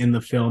on in the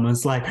film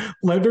is like,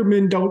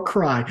 "Leathermen don't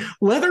cry.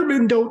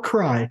 Leathermen don't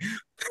cry."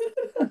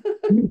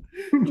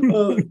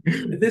 uh,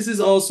 this is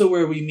also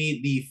where we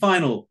meet the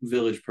final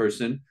village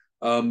person,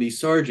 the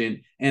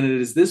sergeant, and it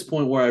is this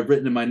point where I've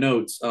written in my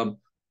notes,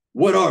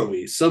 what are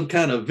we? Some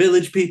kind of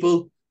village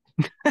people?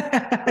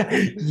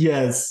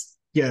 Yes,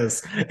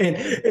 yes.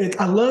 And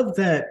I love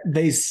that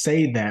they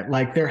say that.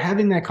 Like they're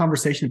having that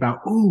conversation about,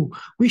 "Ooh,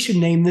 we should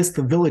name this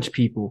the Village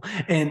People."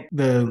 And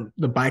the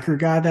biker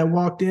guy that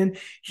walked in,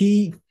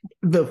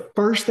 the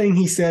first thing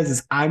he says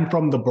is, "I'm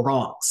from the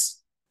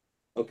Bronx."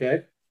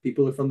 Okay,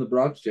 people are from the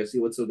Bronx, Jesse.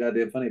 What's so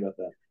goddamn funny about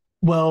that?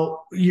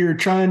 Well, you're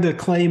trying to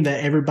claim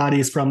that everybody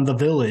is from the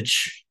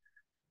village,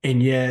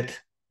 and yet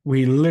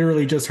we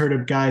literally just heard a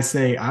guy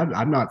say,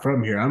 I'm not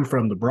from here. I'm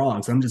from the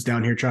Bronx. I'm just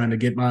down here trying to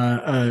get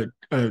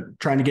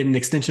trying to get an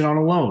extension on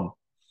a loan."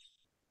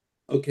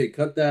 Okay,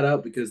 cut that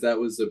out because that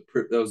was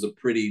a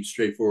pretty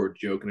straightforward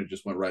joke, and it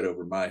just went right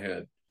over my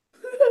head.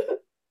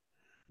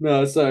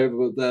 No, sorry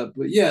about that,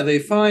 but yeah, they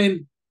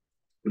find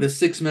the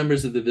six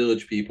members of the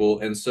village people,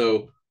 and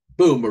so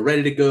boom, we're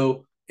ready to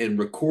go and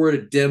record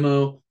a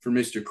demo for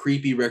Mr.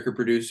 Creepy record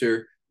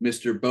producer,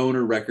 Mr.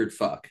 Boner Record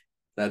Fuck.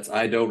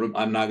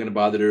 I'm not gonna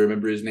bother to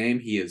remember his name.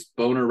 He is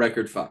Boner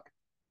Record Fuck.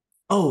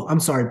 Oh, I'm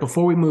sorry.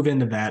 Before we move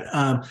into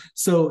that,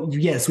 so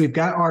yes, we've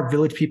got our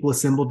village people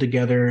assembled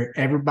together.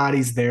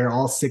 Everybody's there,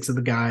 all six of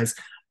the guys.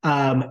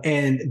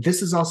 And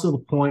this is also the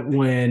point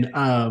when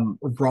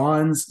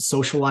Ron's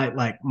socialite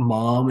like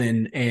mom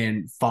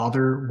and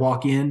father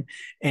walk in,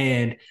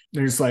 and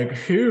there's like,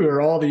 who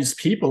are all these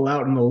people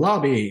out in the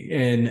lobby?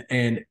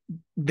 And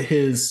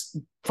his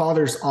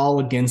father's all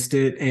against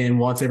it and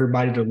wants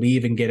everybody to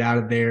leave and get out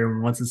of there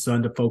and wants his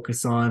son to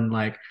focus on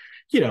like,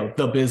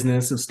 the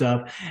business of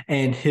stuff.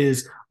 And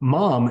his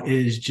mom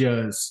is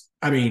just,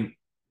 I mean,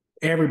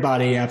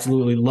 everybody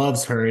absolutely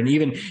loves her. And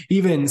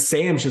even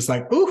Sam's just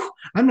like, ooh,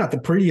 I'm not the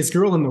prettiest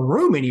girl in the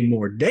room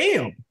anymore.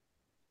 Damn.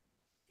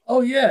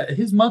 Oh yeah,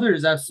 his mother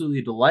is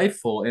absolutely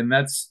delightful, and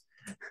that's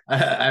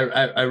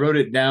I wrote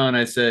it down.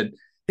 I said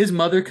his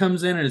mother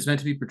comes in and is meant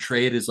to be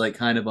portrayed as like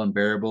kind of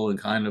unbearable and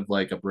kind of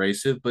like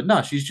abrasive, but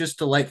no, she's just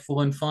delightful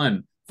and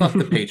fun. Fuck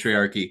the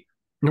patriarchy.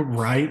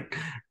 Right.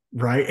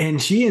 Right. And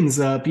she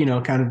ends up,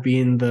 kind of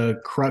being the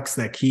crux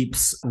that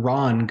keeps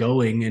Ron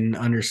going and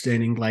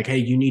understanding, like, hey,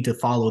 you need to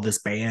follow this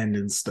band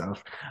and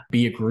stuff,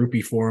 be a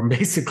groupie for him,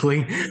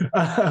 basically.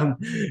 Um,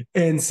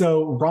 and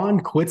so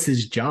Ron quits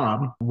his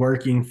job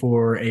working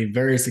for a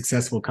very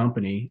successful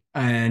company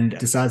and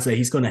decides that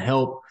he's going to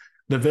help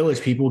the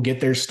village people get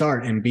their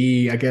start and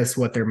be, I guess,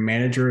 what their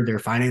manager, their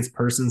finance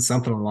person,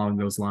 something along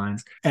those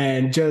lines,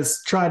 and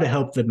just try to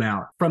help them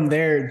out. From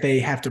there, they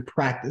have to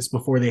practice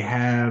before they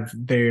have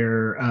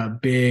their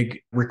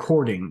big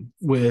recording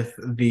with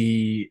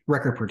the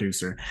record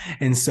producer.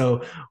 And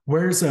so,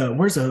 where's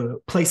a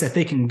place that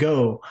they can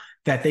go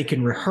that they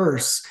can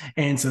rehearse,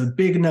 and it's a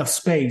big enough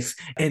space,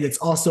 and it's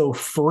also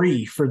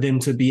free for them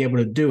to be able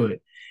to do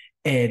it.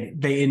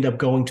 And they end up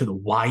going to the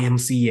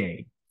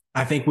YMCA.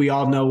 I think we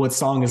all know what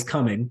song is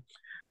coming.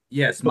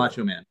 Yes, But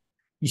Macho Man.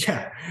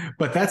 yeah,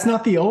 but that's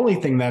not the only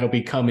thing that'll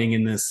be coming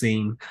in this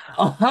scene.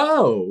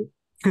 Oh,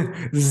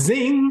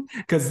 Zing,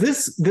 because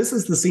this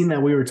is the scene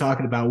that we were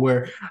talking about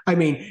where, I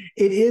mean,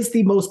 it is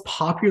the most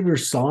popular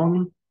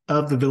song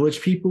of the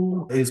Village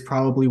People is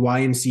probably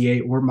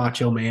YMCA or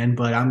Macho Man,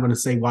 but I'm going to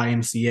say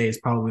YMCA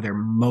is probably their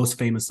most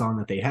famous song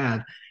that they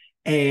have.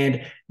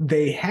 And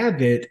they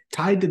have it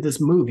tied to this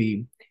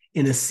movie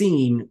in a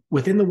scene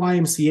within the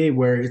YMCA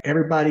where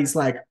everybody's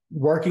like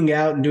working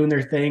out and doing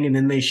their thing, and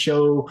then they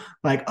show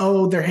like,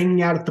 oh, they're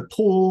hanging out at the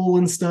pool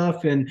and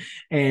stuff, and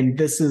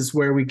this is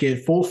where we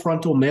get full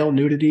frontal male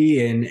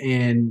nudity,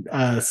 and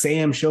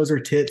Sam shows her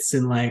tits,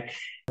 and like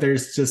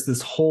there's just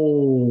this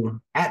whole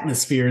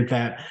atmosphere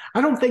that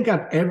I don't think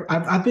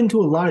I've been to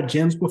a lot of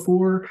gyms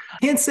before.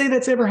 Can't say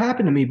that's ever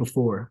happened to me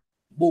before.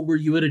 well, were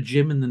you at a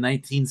gym in the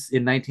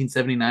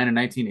 1979 or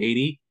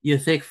 1980? You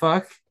thick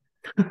fuck.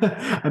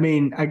 I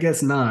mean, I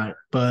guess not,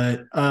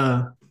 but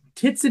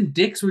Tits and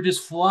dicks were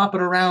just flopping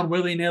around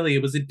willy nilly.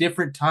 It was a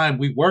different time.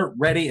 We weren't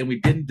ready and we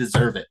didn't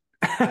deserve it.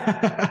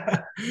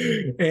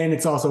 and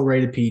it's also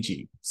rated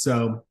PG.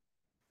 So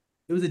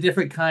It was a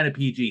different kind of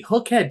PG.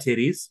 Hook had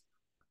titties.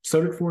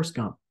 so did Forrest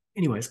Gump.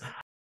 Anyways,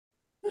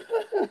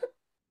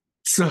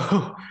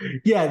 so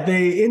yeah,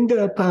 they end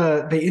up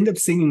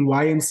singing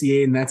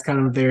YMCA, and that's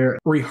kind of their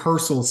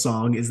rehearsal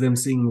song is them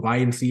singing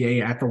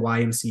YMCA at the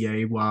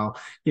YMCA while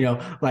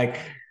like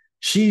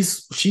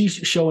she's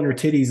showing her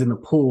titties in the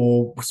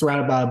pool,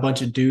 surrounded by a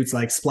bunch of dudes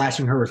like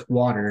splashing her with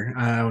water.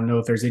 I don't know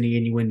if there's any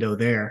innuendo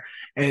there.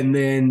 And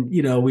then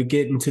we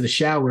get into the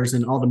showers,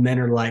 and all the men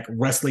are like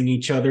wrestling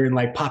each other and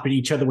like popping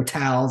each other with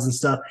towels and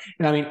stuff.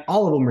 And I mean,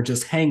 all of them are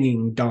just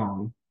hanging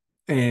dong,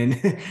 and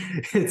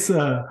it's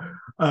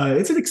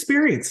an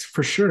experience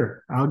for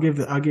sure. I'll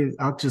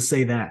just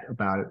say that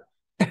about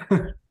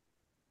it.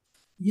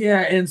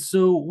 Yeah, and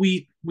so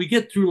we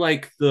get through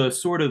like the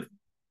sort of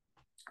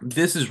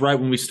this is right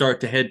when we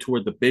start to head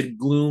toward the big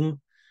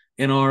gloom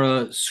in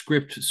our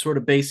script sort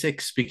of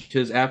basics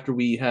because after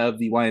we have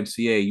the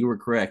YMCA, you were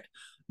correct.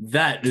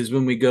 That is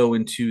when we go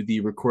into the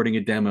recording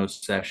a demo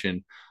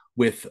session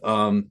with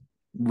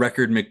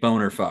record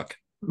McBoner fuck.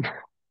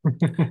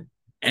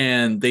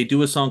 And they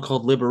do a song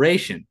called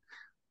Liberation.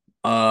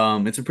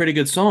 It's a pretty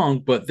good song,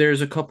 but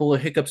there's a couple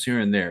of hiccups here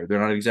and there. They're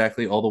not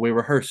exactly all the way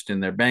rehearsed,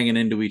 and they're banging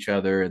into each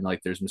other, and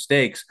like there's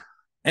mistakes.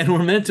 And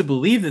we're meant to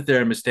believe that there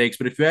are mistakes,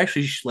 but if you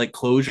actually like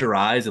close your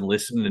eyes and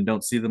listen and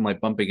don't see them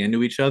like bumping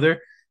into each other,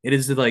 it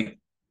is like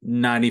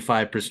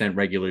 95%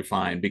 regularly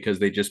fine because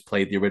they just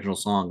played the original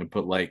song and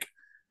put like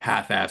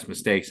half-ass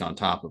mistakes on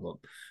top of them.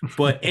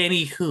 But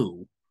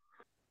anywho,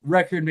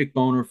 record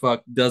McBonerfuck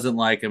doesn't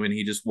like him and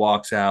he just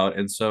walks out.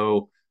 And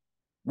so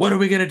what are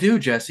we going to do,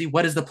 Jesse?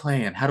 What is the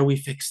plan? How do we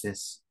fix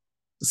this?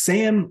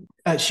 Sam,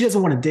 she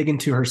doesn't want to dig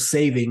into her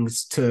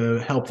savings to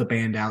help the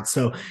band out.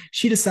 So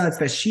she decides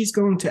that she's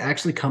going to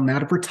actually come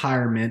out of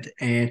retirement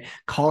and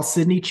call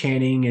Sydney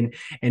Channing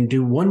and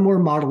do one more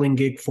modeling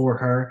gig for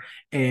her.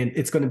 And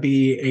it's going to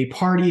be a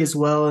party as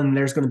well. And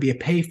there's going to be a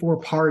pay for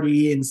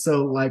party. And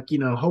so like,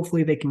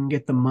 hopefully they can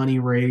get the money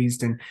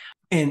raised. And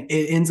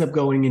it ends up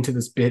going into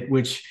this bit,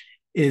 which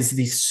is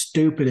the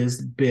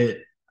stupidest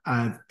bit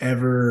I've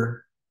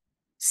ever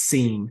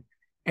seen.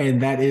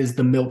 And that is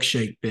the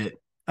milkshake bit.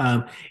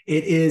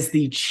 It is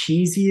the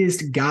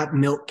cheesiest got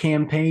milk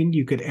campaign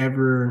you could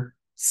ever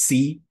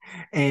see.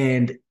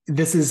 And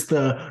this is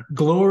the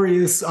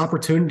glorious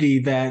opportunity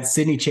that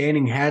Sydney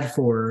Channing had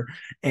for her,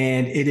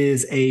 and it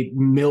is a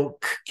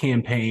milk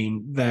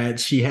campaign that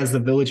she has the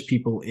village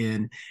people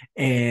in,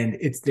 and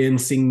it's them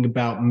singing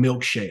about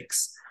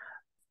milkshakes.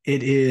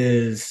 It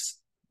is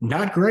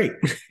not great.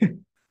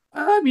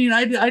 I mean,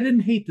 I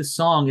didn't hate the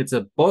song. It's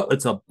a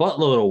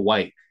buttload of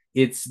white.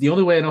 It's the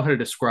only way I know how to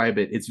describe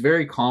it. It's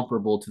very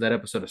comparable to that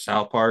episode of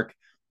South Park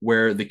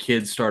where the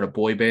kids start a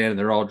boy band and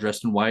they're all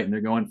dressed in white and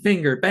they're going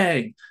finger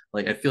bang.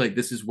 Like I feel like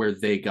this is where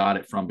they got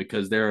it from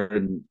because they're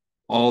in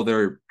all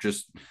their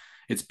just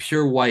it's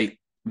pure white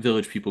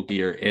village people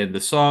gear and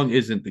the song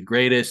isn't the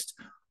greatest,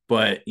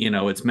 but you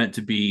know it's meant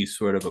to be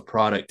sort of a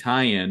product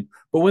tie-in.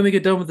 But when they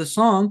get done with the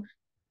song,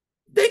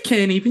 they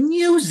can't even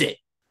use it.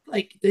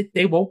 Like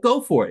they won't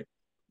go for it,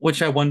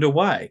 which I wonder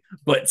why.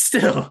 But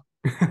still,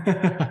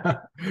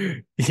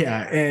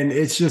 Yeah, and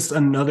it's just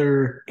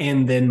another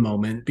and then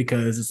moment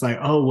because it's like,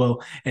 oh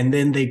well, and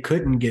then they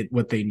couldn't get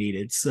what they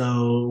needed,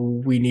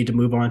 so we need to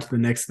move on to the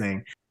next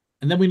thing.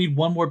 and then we need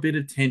one more bit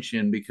of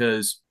tension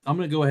because I'm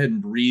gonna go ahead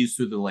and breeze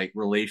through the like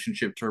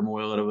relationship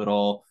turmoil of it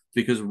all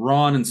because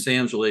Ron and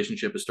Sam's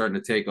relationship is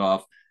starting to take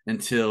off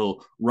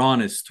until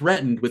Ron is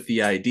threatened with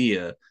the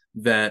idea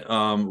that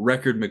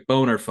Record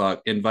McBonerfuck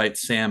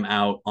invites Sam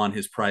out on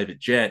his private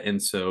jet,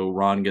 and so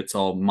Ron gets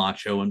all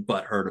macho and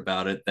butthurt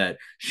about it that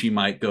she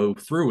might go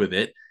through with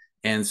it,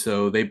 and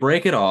so they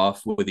break it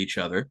off with each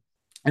other,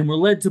 and we're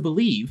led to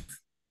believe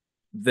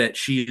that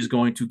she is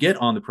going to get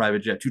on the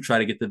private jet to try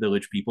to get the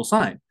village people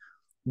signed.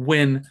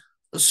 When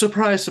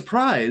surprise,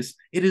 surprise,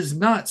 it is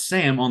not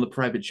Sam on the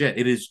private jet;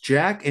 it is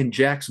Jack and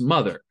Jack's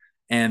mother,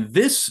 and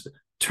this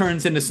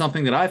turns into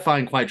something that I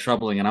find quite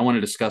troubling, and I want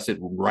to discuss it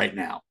right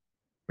now.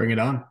 Bring it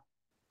on.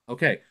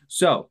 Okay,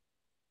 so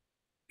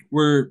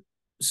we're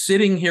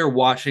sitting here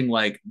watching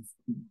like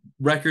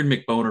Record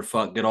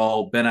McBonerfuck get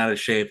all bent out of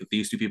shape with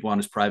these two people on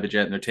his private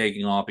jet and they're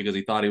taking off because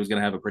he thought he was going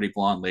to have a pretty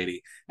blonde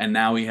lady. And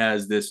now he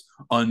has this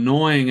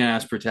annoying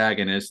ass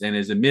protagonist and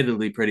his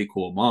admittedly pretty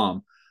cool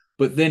mom.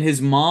 But then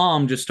his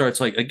mom just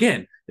starts like,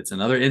 again, it's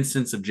another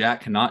instance of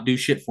Jack cannot do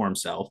shit for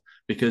himself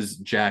because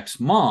Jack's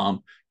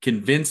mom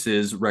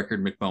convinces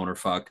Record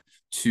McBonerfuck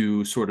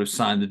to sort of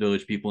sign the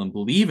village people and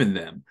believe in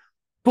them.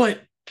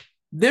 But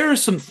there are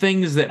some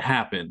things that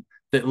happen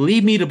that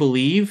lead me to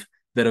believe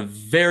that a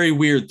very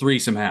weird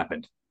threesome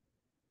happened.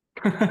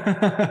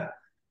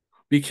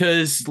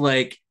 Because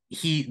like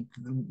he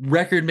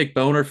Record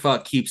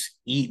McBonerfuck keeps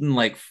eating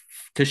like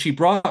because she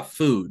brought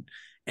food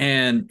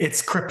and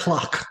It's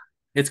Kriplock.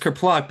 it's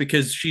Kerplunk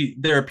because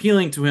they're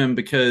appealing to him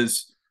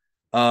because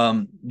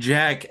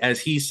Jack,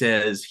 as he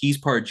says, he's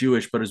part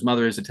Jewish, but his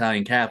mother is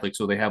Italian Catholic,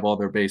 so they have all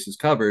their bases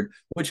covered,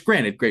 which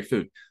granted, great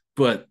food.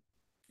 But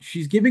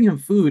she's giving him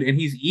food and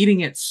he's eating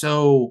it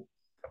so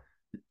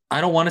I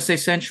don't want to say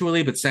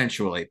sensually, but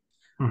sensually.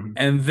 Mm-hmm.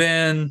 And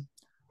then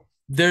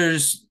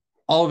there's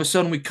all of a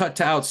sudden we cut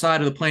to outside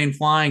of the plane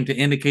flying to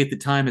indicate the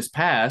time has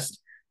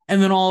passed.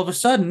 And then all of a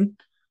sudden,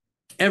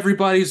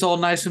 everybody's all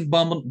nice and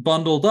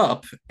bundled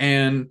up.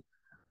 And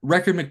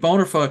Record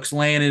McBonerfuck's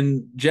laying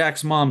in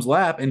Jack's mom's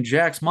lap, and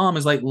Jack's mom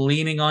is like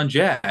leaning on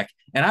Jack.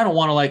 And I don't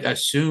want to like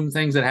assume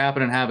things that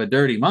happen and have a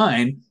dirty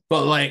mind,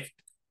 but like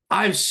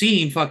I've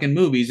seen fucking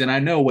movies and I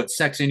know what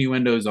sex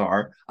innuendos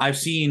are. I've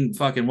seen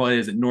fucking, what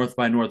is it, North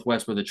by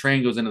Northwest where the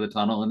train goes into the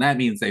tunnel and that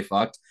means they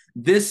fucked.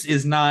 This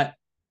is not,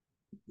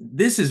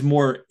 this is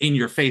more in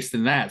your face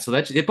than that. So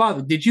that's, it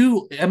bothered,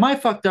 am I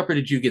fucked up or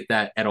did you get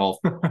that at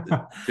all?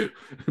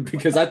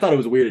 Because I thought it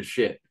was weird as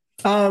shit.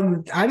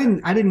 I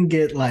didn't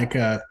get like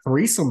a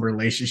threesome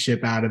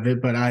relationship out of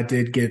it, but I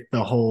did get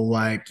the whole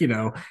like,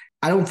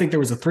 I don't think there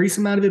was a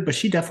threesome out of it, but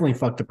she definitely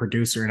fucked the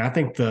producer, and I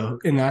think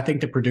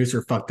the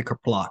producer fucked the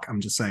kerplunk.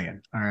 I'm just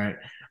saying. All right,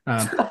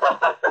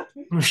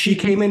 she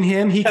came in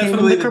him, he came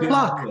in the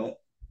kerplunk.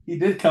 He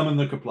did come in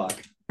the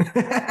kerplunk.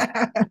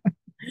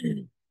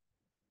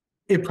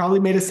 It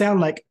probably made it sound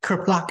like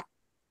kerplunk.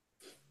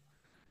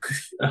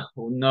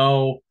 Oh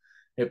no,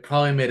 it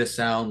probably made it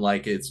sound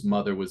like its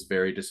mother was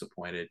very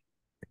disappointed.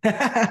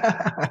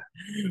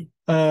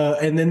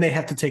 And then they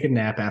have to take a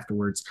nap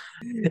afterwards.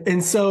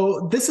 And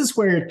so this is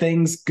where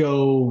things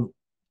go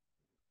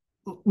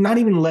not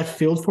even left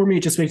field for me.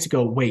 It just makes you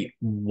go, wait,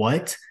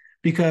 what?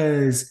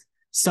 Because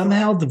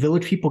somehow the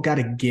village people got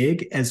a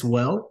gig as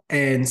well.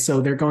 And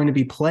so they're going to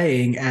be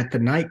playing at the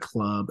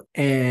nightclub.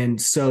 And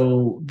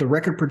so the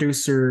record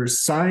producer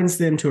signs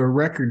them to a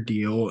record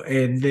deal.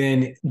 And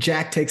then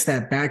Jack takes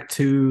that back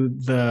to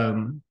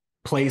the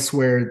place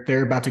where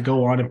they're about to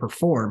go on and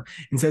perform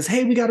and says,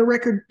 hey, we got a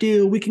record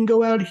deal. We can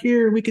go out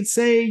here. We could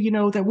say,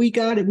 that we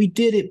got it. We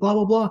did it, blah,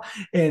 blah, blah.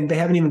 And they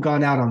haven't even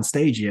gone out on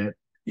stage yet.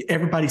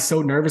 Everybody's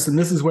so nervous. And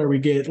this is where we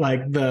get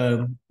like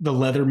the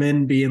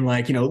Leatherman being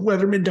like,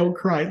 Leatherman don't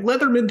cry.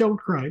 Leatherman don't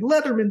cry.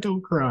 Leatherman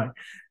don't cry.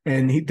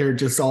 And they're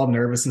just all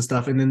nervous and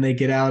stuff. And then they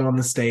get out on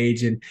the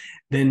stage, and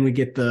then we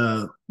get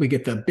the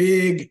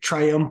big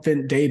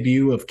triumphant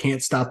debut of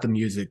 "Can't Stop the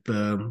Music,"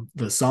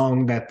 the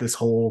song that this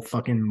whole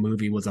fucking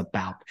movie was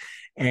about.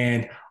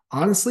 And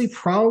honestly,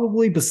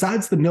 probably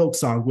besides the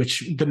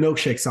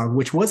milkshake song,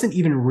 which wasn't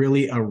even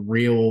really a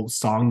real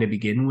song to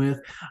begin with.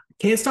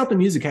 Can't Stop the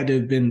Music had to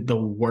have been the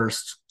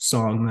worst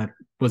song that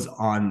was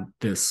on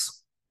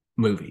this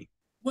movie.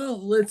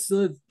 Well,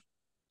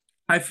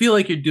 I feel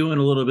like you're doing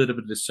a little bit of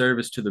a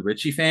disservice to the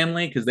Ritchie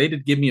family because they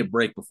did give me a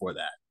break before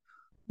that.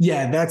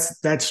 Yeah,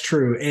 that's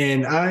true,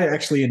 and I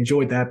actually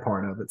enjoyed that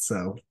part of it.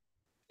 So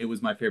It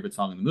was my favorite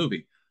song in the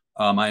movie.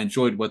 I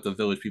enjoyed what the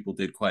Village People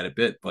did quite a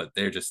bit, but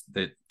they're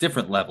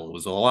different level. It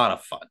was a lot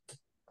of fun.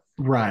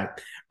 right,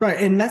 right,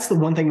 and that's the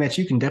one thing that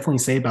you can definitely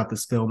say about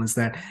this film is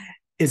that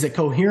is it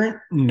coherent?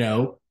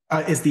 No.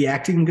 Is the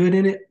acting good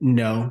in it?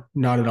 No,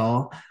 not at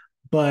all.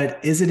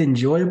 But is it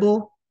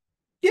enjoyable?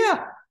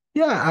 Yeah,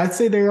 yeah. I'd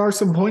say there are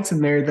some points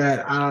in there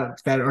that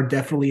are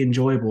definitely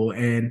enjoyable,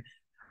 and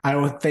I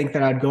don't think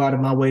that I'd go out of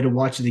my way to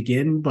watch it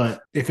again.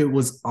 But if it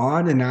was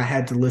on and I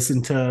had to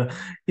listen to,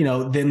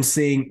 them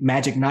sing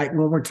Magic Night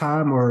one more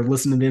time or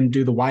listen to them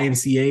do the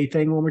YMCA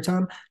thing one more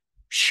time,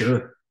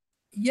 sure.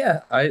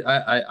 Yeah,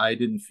 I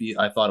didn't feel.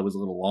 I thought it was a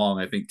little long.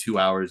 I think 2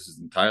 hours is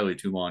entirely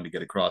too long to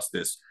get across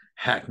this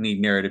hackneyed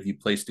narrative you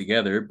placed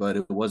together. But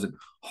it wasn't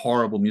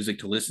horrible music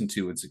to listen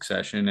to in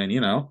succession,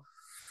 and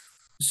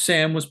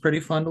Sam was pretty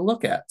fun to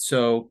look at.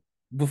 So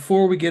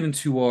before we get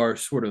into our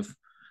sort of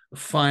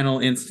final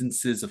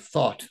instances of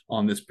thought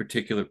on this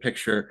particular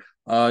picture,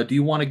 do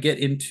you want to get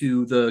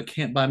into the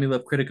Can't Buy Me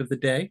Love critic of the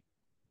day?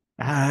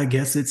 I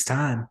guess it's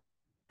time.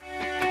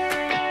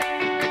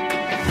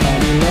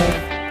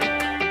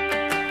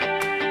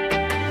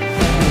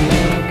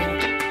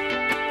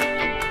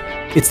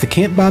 It's the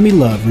Can't Buy Me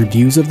Love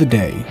reviews of the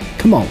day.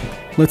 Come on,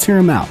 let's hear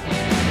them out.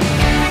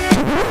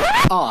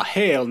 Oh,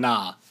 hell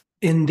nah.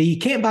 In the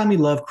Can't Buy Me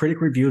Love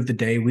critic review of the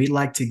day, we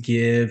like to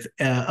give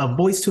a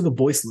voice to the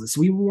voiceless.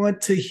 We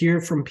want to hear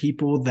from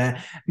people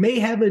that may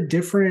have a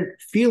different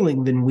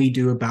feeling than we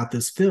do about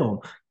this film,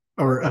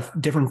 or a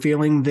different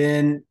feeling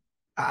than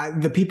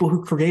the people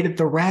who created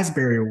the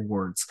Raspberry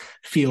Awards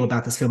feel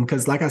about this film.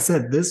 Because, like I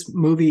said, this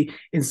movie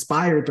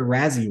inspired the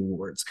Razzie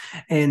Awards.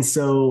 And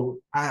so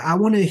I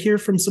want to hear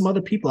from some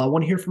other people. I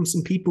want to hear from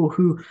some people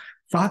who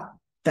thought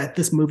that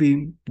this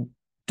movie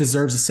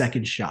deserves a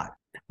second shot.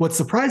 What's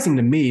surprising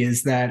to me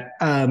is that,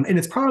 and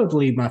it's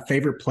probably my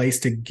favorite place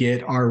to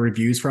get our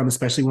reviews from,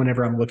 especially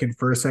whenever I'm looking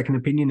for a second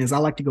opinion, is I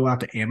like to go out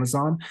to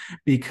Amazon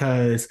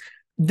because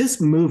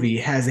this movie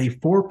has a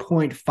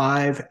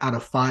 4.5 out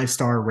of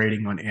 5-star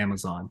rating on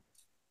Amazon.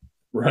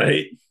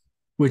 Right.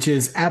 Which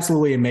is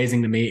absolutely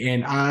amazing to me.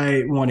 And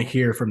I want to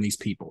hear from these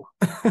people.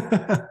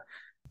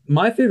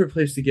 My favorite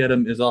place to get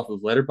them is off of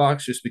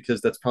Letterboxd, just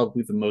because that's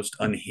probably the most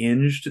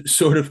unhinged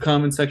sort of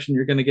comment section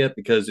you're going to get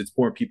because it's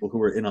more people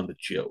who are in on the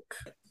joke.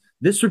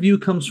 This review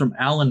comes from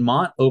Alan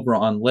Mott over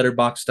on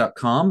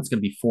letterbox.com. It's going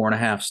to be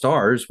 4.5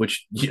 stars,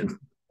 which, yeah,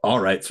 all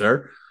right,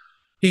 sir.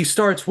 He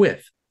starts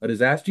with, a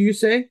disaster, you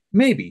say?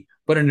 Maybe,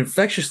 but an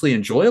infectiously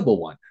enjoyable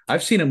one.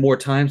 I've seen it more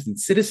times than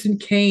Citizen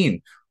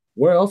Kane.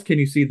 Where else can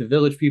you see the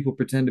Village People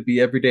pretend to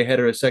be everyday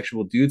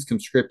heterosexual dudes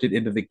conscripted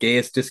into the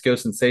gayest disco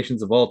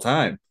sensations of all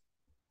time?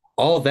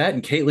 All that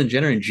and Caitlyn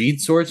Jenner and Jean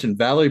Sorts and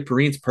Valerie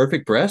Perrine's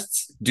perfect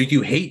breasts? Do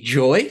you hate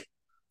joy?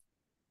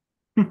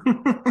 Which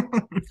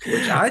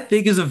I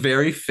think is a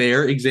very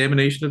fair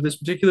examination of this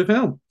particular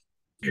film.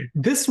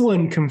 This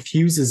one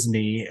confuses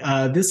me.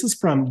 This is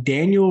from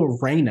Daniel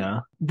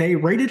Reyna. They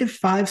rated it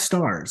 5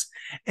 stars,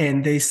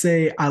 and they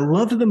say, I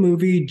loved the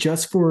movie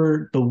just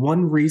for the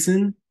one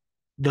reason,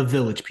 the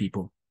Village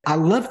People. I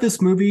love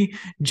this movie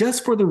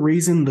just for the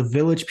reason the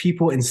Village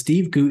People and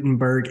Steve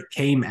Guttenberg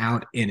came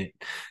out in it.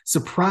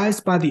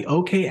 Surprised by the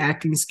okay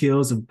acting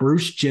skills of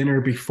Bruce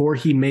Jenner before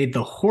he made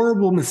the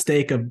horrible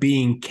mistake of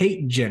being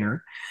Kate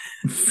Jenner.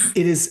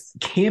 It is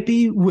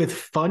campy with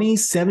funny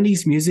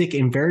 70s music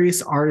and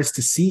various artists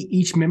to see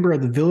each member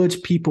of the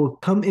Village People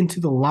come into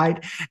the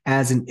light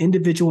as an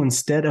individual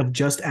instead of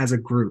just as a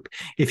group.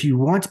 If you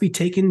want to be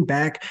taken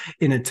back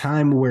in a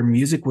time where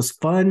music was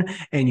fun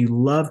and you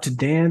love to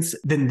dance,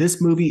 then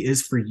this movie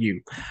is for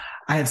you.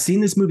 I have seen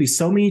this movie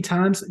so many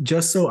times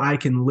just so I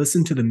can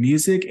listen to the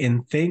music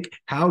and think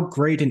how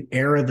great an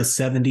era the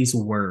 70s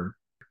were.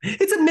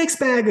 It's a mixed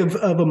bag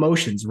of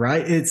emotions,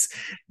 right? It's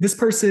this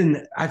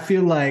person, I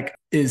feel like,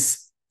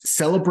 is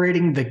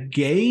celebrating the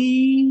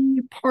gay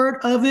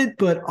part of it,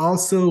 but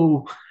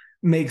also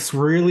makes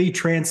really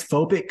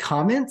transphobic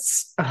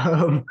comments.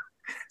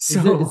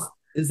 So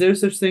is there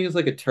such thing as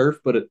like a turf,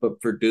 but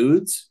for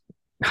dudes?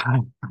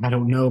 I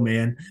don't know,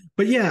 man.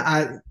 But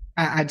yeah,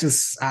 I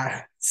just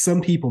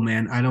some people,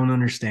 man, I don't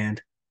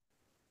understand.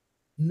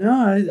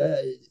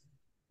 No,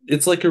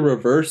 it's like a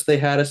reverse. They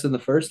had us in the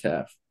first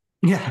half.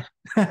 Yeah.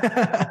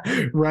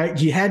 Right.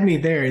 You had me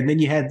there, and then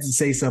you had to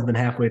say something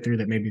halfway through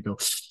that made me go,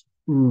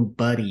 ooh,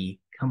 buddy,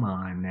 come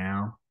on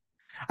now.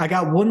 I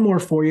got one more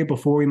for you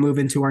before we move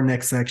into our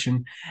next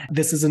section.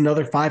 This is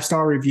another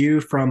 5-star review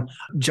from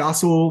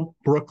Jocelyn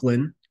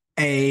Brooklyn,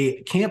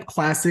 a camp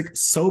classic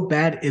so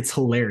bad it's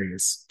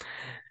hilarious.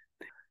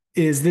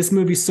 Is this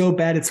movie so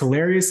bad it's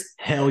hilarious?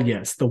 Hell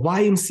yes. The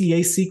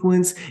YMCA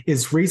sequence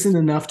is reason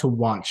enough to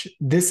watch.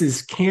 This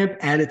is camp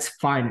at its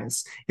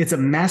finest. It's a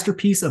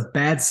masterpiece of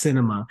bad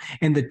cinema,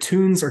 and the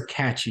tunes are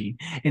catchy.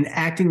 And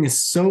acting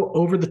is so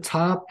over the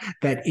top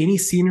that any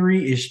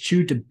scenery is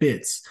chewed to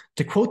bits.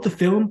 To quote the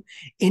film,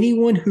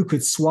 anyone who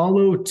could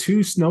swallow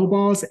two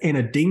snowballs and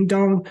a ding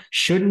dong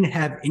shouldn't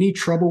have any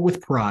trouble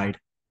with pride.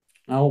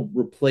 I'll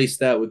replace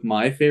that with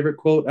my favorite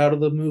quote out of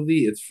the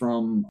movie. It's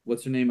from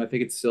what's her name? I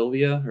think it's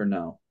Sylvia or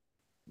no,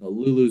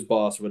 Lulu's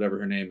boss or whatever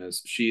her name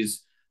is.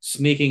 She's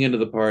sneaking into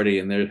the party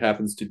and there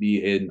happens to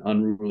be an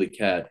unruly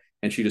cat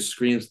and she just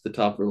screams at the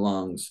top of her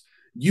lungs,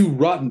 "You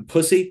rotten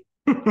pussy!"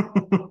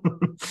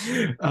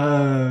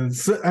 I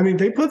mean,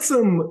 they put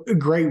some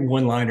great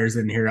one-liners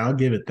in here. I'll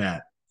give it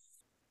that.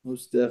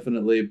 Most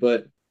definitely.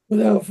 But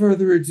without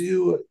further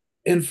ado,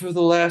 and for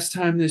the last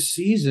time this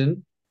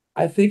season,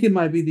 I think it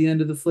might be the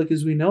end of the flick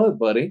as we know it,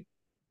 buddy.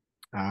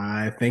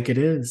 I think it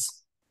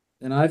is.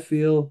 And I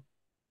feel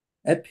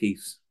at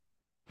peace.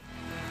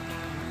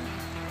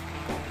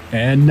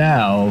 And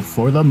now,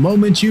 for the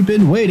moment you've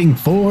been waiting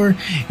for,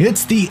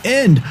 it's the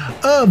end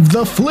of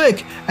the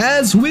flick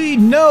as we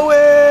know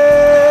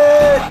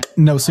it!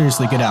 No,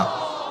 seriously, get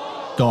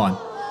out. Go on.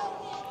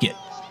 Get.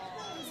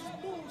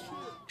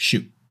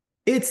 Shoot.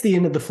 It's the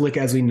end of the flick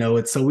as we know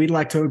it, so we'd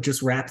like to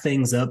just wrap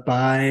things up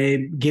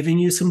by giving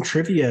you some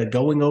trivia,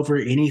 going over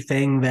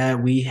anything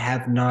that we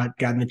have not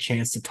gotten a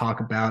chance to talk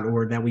about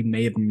or that we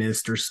may have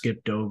missed or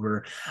skipped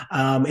over.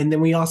 And then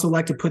we also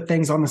like to put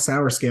things on the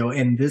sour scale,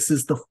 and this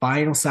is the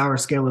final sour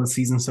scale of the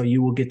season, so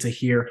you will get to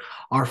hear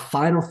our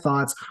final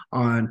thoughts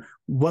on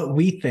what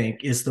we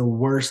think is the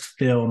worst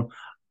film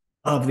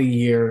of the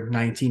year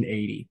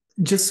 1980.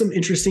 Just some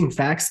interesting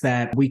facts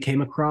that we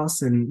came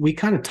across, and we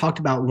kind of talked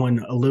about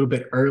one a little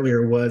bit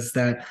earlier, was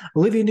that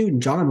Olivia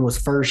Newton-John was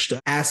first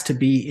asked to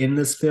be in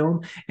this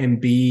film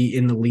and be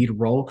in the lead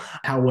role.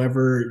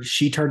 However,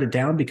 she turned it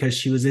down because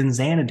she was in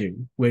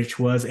Xanadu, which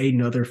was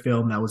another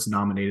film that was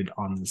nominated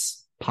on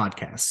this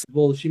podcast.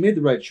 Well, she made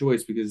the right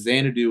choice because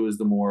Xanadu is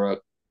the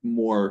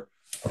more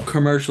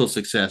commercial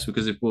success.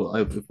 Because if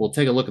we'll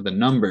take a look at the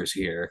numbers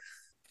here,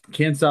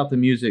 Can't Stop the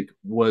Music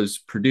was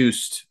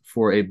produced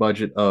for a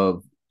budget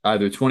of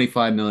either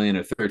 25 million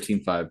or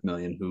 13.5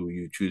 million, who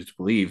you choose to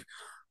believe.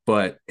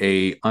 But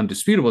a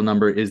undisputable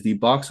number is the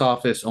box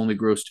office only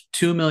grossed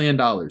 $2 million,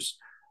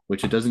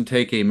 which it doesn't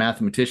take a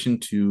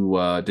mathematician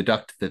to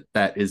deduct that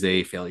that is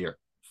a failure.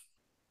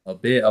 A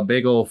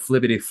big old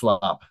flippity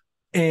flop.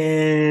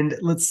 And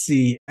let's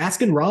see,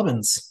 Baskin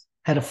Robbins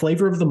had a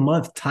flavor of the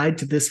month tied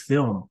to this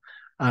film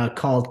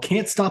called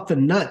Can't Stop the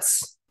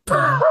Nuts.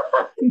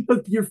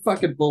 You're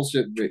fucking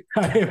bullshitting me.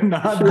 I am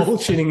not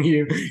bullshitting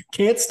you.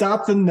 Can't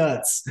Stop the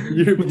Nuts.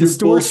 The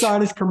store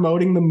sign is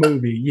promoting the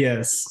movie.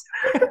 Yes.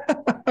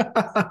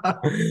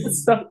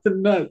 Stop the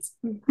nuts.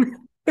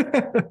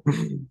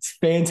 It's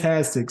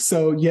fantastic.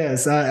 So,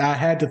 yes, I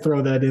had to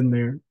throw that in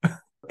there.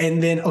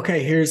 And then,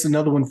 okay, here's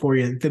another one for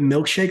you. The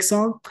Milkshake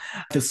song,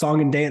 the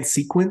song and dance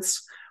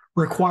sequence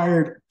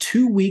required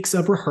 2 weeks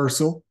of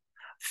rehearsal,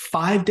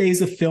 5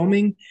 days of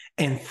filming,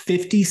 and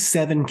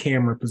 57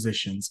 camera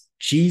positions.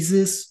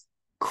 Jesus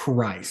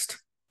Christ.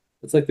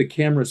 It's like the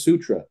Camera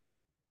Sutra.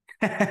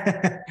 Don't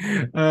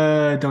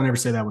ever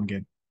say that one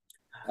again.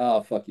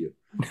 Oh, fuck you.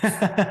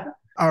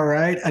 All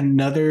right,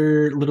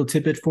 another little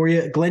tidbit for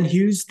you. Glenn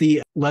Hughes,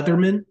 the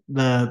Leatherman,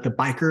 the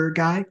biker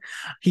guy,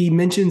 he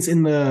mentions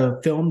in the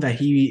film that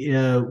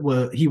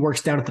he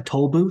works down at the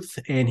toll booth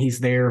and he's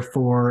there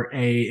for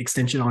a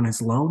extension on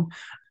his loan.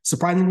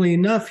 Surprisingly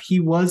enough, he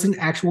was an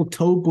actual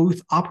toll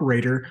booth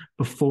operator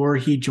before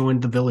he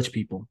joined the Village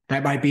People.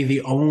 That might be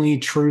the only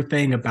true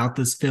thing about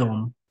this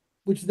film.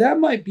 Which that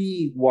might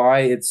be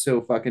why it's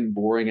so fucking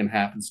boring and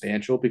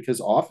happenstantial,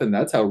 because often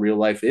that's how real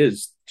life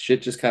is.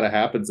 Shit just kind of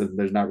happens and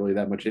there's not really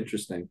that much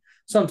interesting.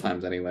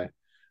 Sometimes anyway.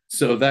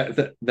 So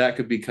that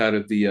could be kind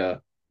of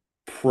the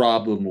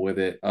problem with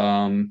it.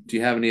 Do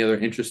you have any other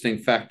interesting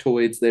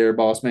factoids there,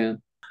 boss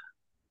man?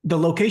 The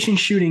location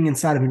shooting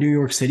inside of New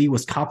York City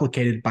was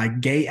complicated by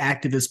gay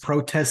activists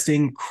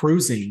protesting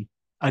Cruising,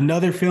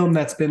 another film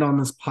that's been on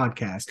this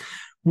podcast,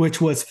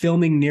 which was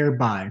filming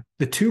nearby.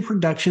 The two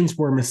productions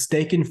were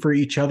mistaken for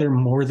each other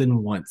more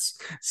than once.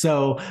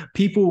 So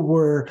people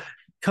were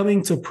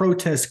coming to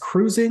protest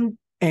Cruising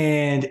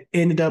and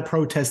ended up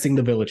protesting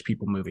the Village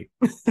People movie.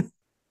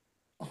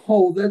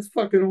 Oh, that's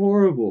fucking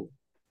horrible.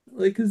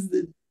 Like, because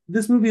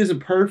this movie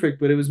isn't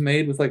perfect, but it was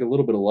made with like a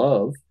little bit of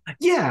love.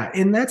 Yeah,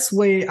 and that's the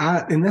way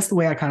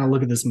I kind of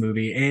look at this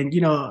movie. And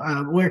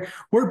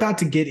we're about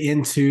to get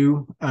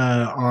into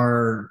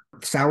our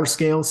sour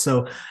scale,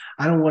 so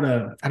I don't want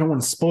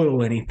to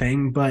spoil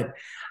anything, but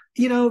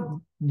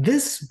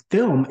this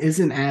film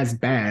isn't as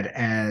bad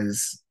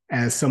as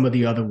some of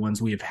the other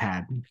ones we have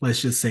had.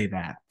 Let's just say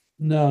that.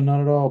 No,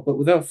 not at all. But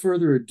without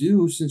further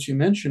ado, since you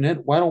mention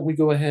it, why don't we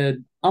go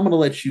ahead? I'm going to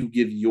let you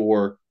give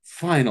your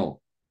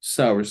final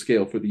sour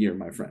scale for the year,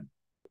 my friend.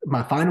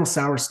 My final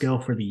sour scale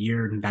for the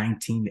year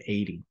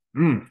 1980.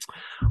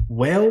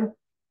 Well,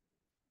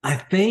 I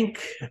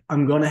think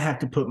I'm going to have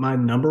to put my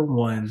number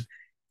one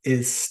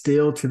is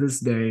still to this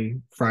day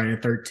Friday the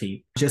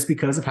 13th, just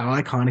because of how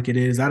iconic it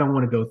is. I don't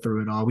want to go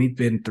through it all. We've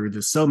been through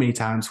this so many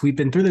times. We've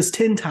been through this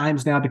 10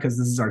 times now because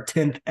this is our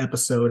 10th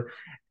episode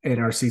in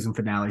our season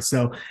finale.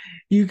 So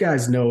you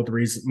guys know the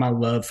reason, my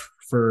love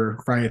for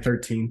Friday the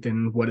 13th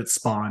and what it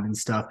spawned and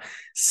stuff.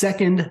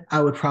 Second,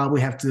 I would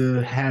probably have to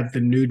have the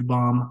Nude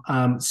Bomb.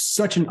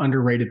 Such an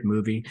underrated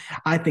movie.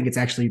 I think it's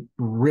actually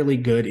really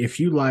good. If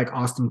you like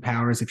Austin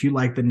Powers, if you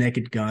like The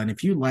Naked Gun,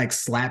 if you like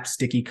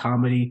slapsticky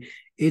comedy,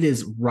 it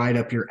is right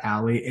up your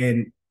alley,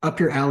 and up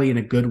your alley in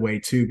a good way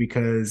too,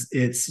 because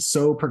it's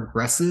so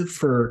progressive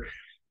for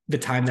the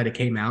time that it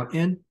came out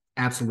in.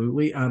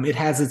 Absolutely. It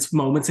has its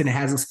moments and it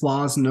has its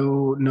flaws,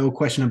 no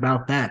question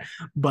about that.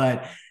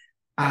 But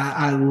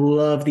I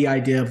love the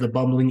idea of the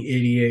bumbling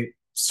idiot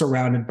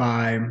surrounded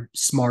by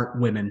smart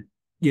women,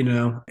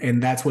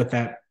 and that's what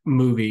that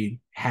movie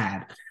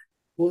had.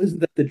 Well, isn't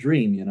that the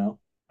dream, you know?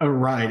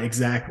 Right,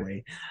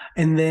 exactly.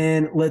 And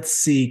then let's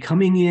see,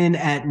 coming in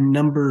at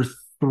number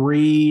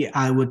three,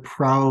 I would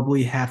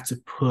probably have to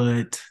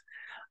put,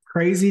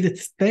 crazy to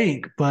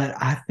think, but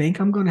I think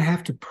I'm going to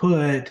have to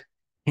put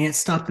Can't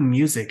Stop the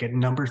Music at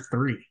number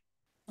three.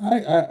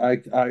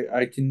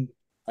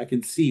 I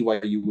can see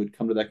why you would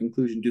come to that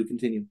conclusion. Do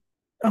continue.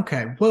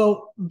 Okay.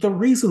 Well, the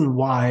reason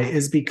why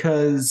is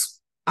because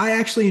I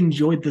actually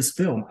enjoyed this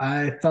film.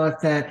 I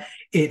thought that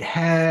it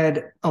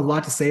had a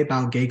lot to say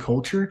about gay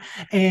culture,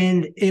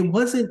 and it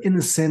wasn't in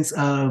the sense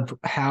of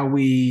how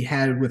we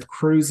had with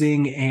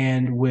Cruising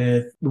and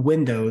with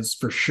Windows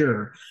for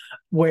sure,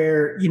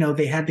 where,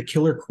 they had the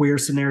killer queer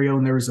scenario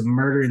and there was a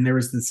murder and there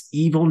was this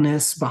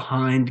evilness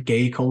behind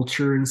gay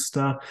culture and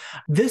stuff.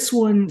 This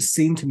one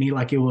seemed to me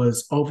like it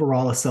was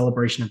overall a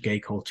celebration of gay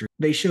culture.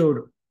 They showed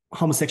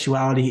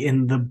homosexuality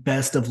in the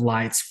best of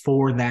lights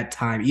for that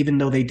time, even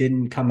though they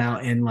didn't come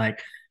out and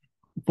like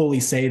fully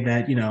say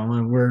that,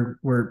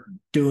 we're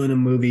doing a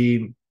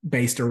movie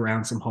based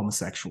around some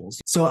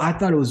homosexuals. So I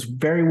thought it was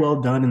very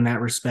well done in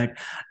that respect.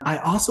 I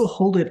also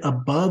hold it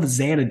above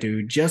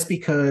Xanadu just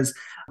because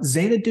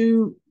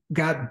Xanadu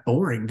got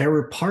boring. There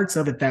were parts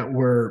of it that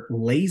were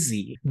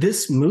lazy.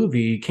 This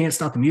movie, Can't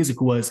Stop the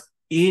Music, was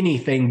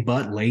anything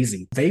but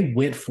lazy. They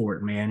went for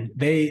it, man.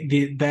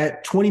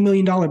 That $20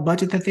 million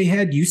budget that they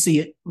had, you see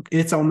it,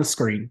 it's on the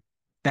screen.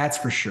 That's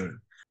for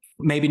sure.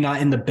 Maybe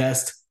not in the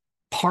best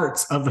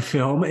parts of the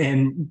film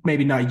and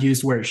maybe not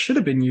used where it should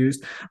have been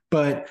used,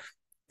 but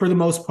for the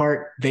most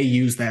part, they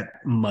use that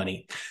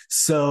money.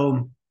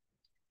 So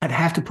I'd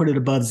have to put it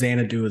above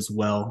Xanadu as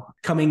well.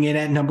 Coming in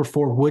at number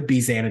four would be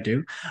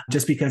Xanadu,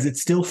 just because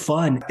it's still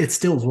fun. It's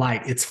still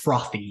light. It's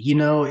frothy.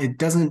 It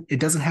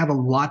doesn't have a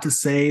lot to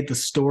say. The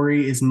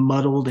story is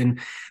muddled and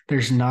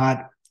there's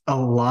not a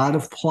lot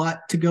of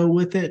plot to go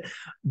with it,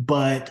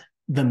 but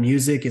the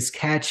music is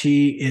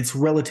catchy. It's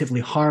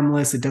relatively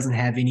harmless. It doesn't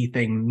have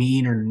anything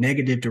mean or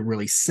negative to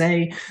really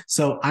say.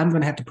 So I'm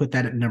going to have to put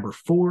that at number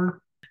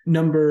four.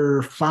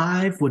 Number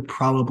five would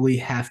probably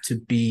have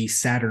to be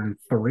Saturn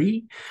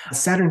 3.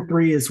 Saturn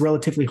 3 is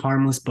relatively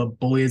harmless, but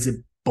boy, is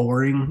it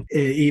boring.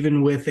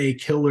 Even with a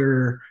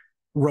killer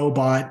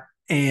robot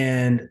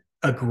and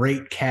a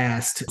great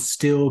cast,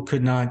 still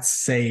could not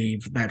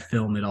save that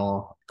film at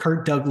all.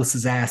 Kirk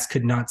Douglas's ass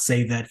could not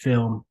save that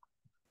film.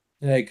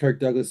 Hey, Kirk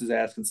Douglas's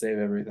ass can save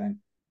everything.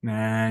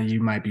 Nah,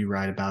 you might be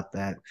right about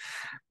that.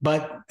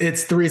 But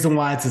it's the reason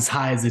why it's as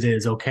high as it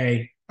is,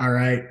 okay? All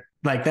right.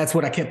 Like, that's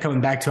what I kept coming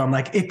back to. I'm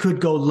like, it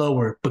could go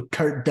lower, but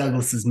Kirk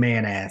Douglas's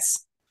man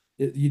ass.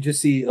 You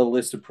just see a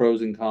list of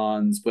pros and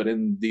cons, but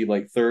in the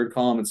third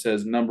column it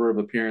says number of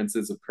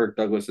appearances of Kirk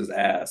Douglas's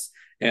ass,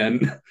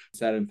 and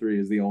Saturn 3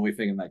 is the only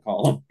thing in that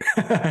column.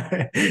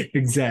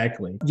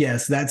 Exactly.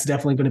 Yes, that's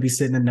definitely going to be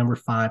sitting at number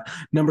five.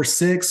 Number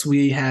six,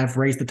 we have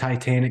Raise the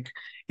Titanic.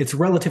 It's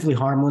relatively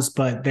harmless,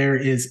 but there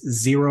is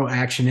zero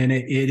action in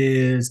it. It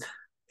is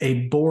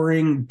a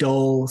boring,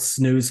 dull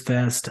snooze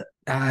fest.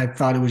 I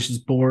thought it was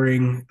just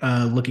boring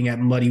looking at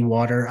muddy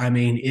water. I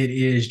mean, it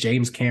is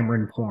James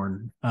Cameron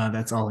porn.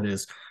 That's all it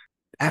is.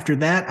 After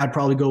that, I'd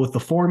probably go with The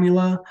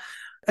Formula.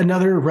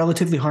 Another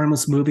relatively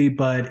harmless movie,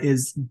 but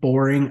is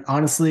boring.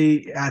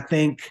 Honestly, I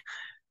think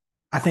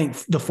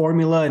The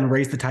Formula and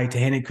Raise the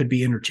Titanic could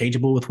be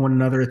interchangeable with one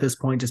another at this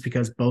point, just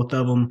because both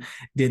of them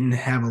didn't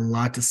have a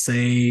lot to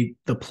say.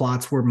 The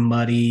plots were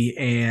muddy,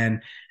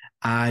 and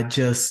I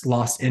just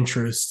lost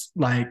interest.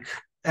 Like,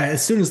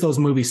 as soon as those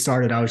movies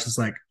started, I was just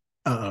like,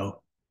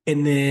 uh-oh.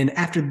 And then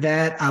after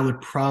that, I would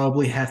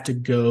probably have to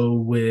go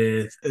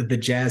with The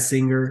Jazz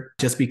Singer,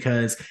 just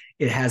because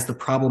it has the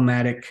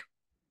problematic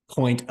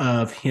point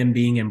of him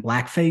being in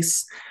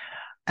blackface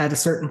at a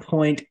certain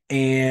point,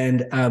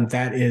 and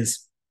that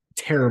is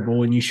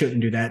terrible and you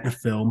shouldn't do that in a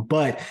film.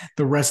 But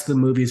the rest of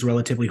the movie is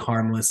relatively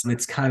harmless, and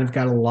it's kind of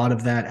got a lot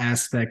of that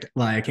aspect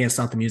like Can't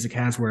Stop the Music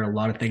has, where a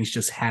lot of things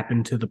just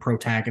happen to the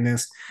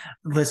protagonist.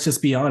 Let's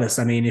just be honest.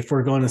 I mean, if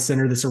we're going to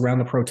center this around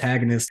the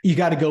protagonist, you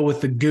got to go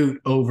with the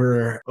goot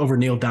over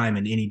Neil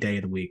Diamond any day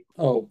of the week.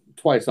 Oh,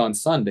 twice on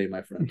Sunday,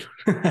 my friend.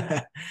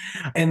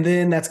 And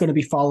then that's going to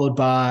be followed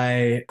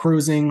by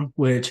Cruising,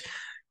 which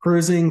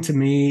Cruising to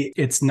me,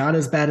 it's not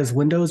as bad as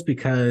Windows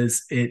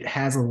because it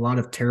has a lot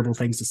of terrible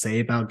things to say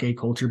about gay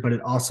culture, but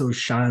it also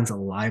shines a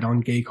light on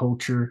gay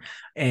culture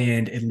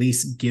and at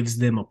least gives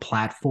them a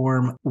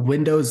platform.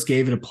 Windows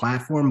gave it a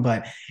platform,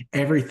 but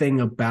everything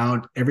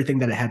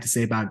that it had to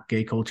say about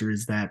gay culture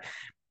is that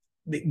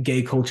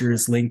gay culture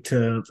is linked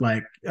to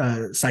like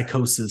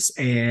psychosis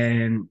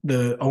and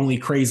the only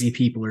crazy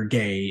people are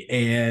gay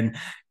and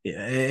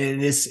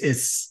it's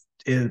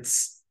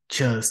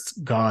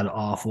just god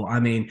awful. I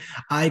mean,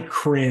 I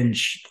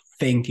cringe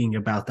thinking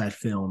about that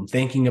film,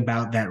 thinking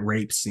about that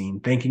rape scene,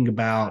 thinking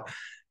about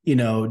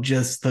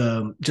just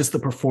the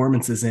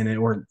performances in it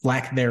or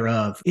lack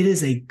thereof. It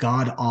is a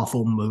god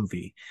awful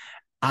movie.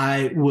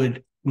 I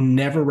would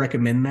never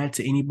recommend that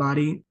to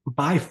anybody.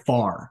 By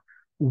far,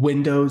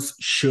 Windows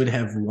should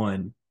have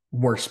won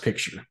Worst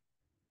Picture.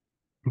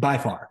 By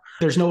far.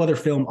 There's no other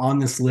film on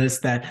this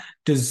list that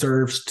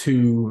deserves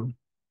to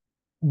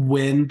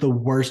win the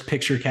Worst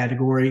Picture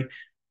category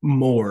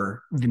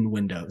more than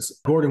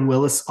Windows. Gordon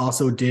Willis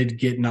also did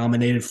get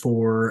nominated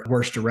for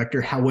Worst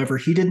Director. However,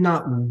 he did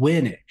not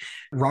win it.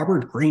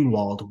 Robert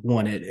Greenwald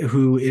won it,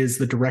 who is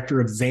the director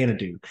of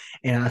Xanadu.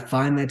 And I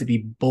find that to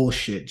be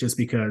bullshit just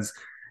because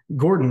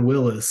Gordon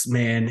Willis,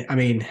 man, I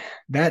mean,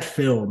 that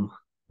film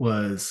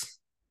was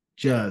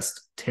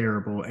just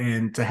terrible.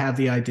 And to have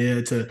the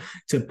idea to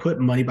put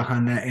money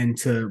behind that and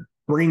to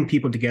bring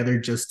people together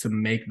just to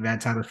make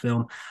that type of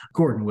film,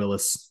 Gordon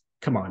Willis,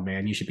 come on,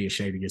 man, you should be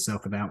ashamed of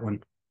yourself for that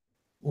one.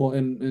 Well,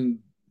 and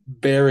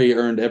Barry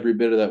earned every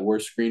bit of that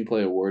worst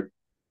screenplay award.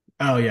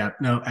 Oh yeah,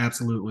 no,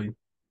 absolutely.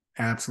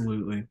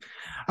 Absolutely.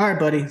 All right,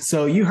 buddy.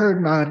 So you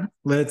heard mine.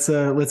 Let's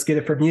get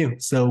it from you.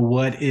 So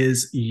what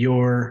is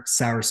your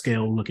sour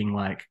scale looking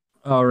like?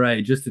 All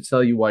right, just to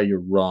tell you why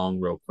you're wrong,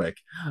 real quick.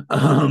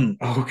 Um,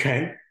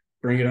 Okay.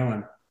 Bring it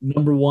on.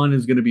 Number one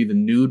is going to be the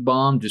Nude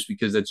Bomb, just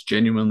because that's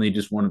genuinely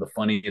just one of the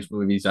funniest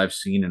movies I've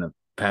seen in the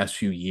past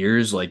few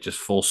years. Like just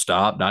full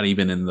stop, not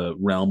even in the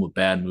realm of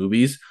bad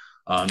movies.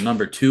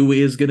 Number two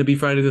is going to be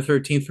Friday the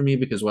 13th for me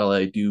because while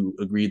I do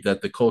agree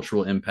that the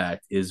cultural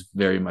impact is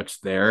very much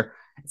there,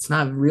 it's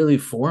not really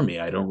for me.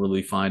 I don't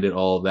really find it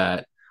all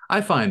that. I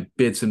find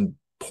bits and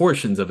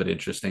portions of it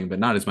interesting, but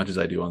not as much as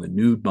I do on the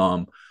Nude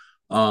Bomb.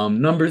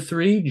 Number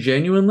three,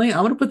 genuinely,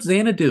 I'm going to put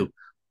Xanadu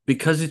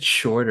because it's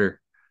shorter.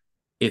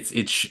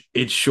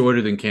 It's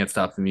shorter than Can't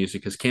Stop the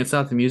Music because Can't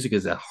Stop the Music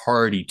is a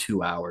hearty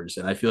 2 hours,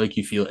 and I feel like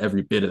you feel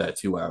every bit of that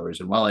 2 hours.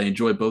 And while I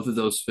enjoy both of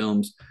those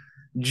films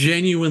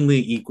genuinely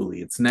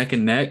equally, it's neck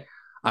and neck.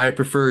 I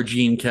prefer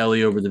Gene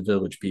Kelly over the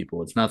Village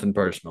People. It's nothing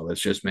personal.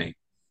 That's just me.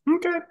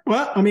 Okay.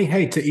 Well, I mean,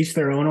 hey, to each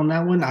their own on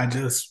that one. I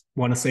just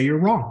want to say you're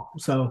wrong.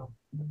 So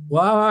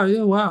Wow,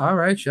 yeah, wow. All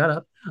right, shut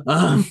up.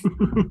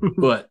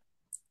 But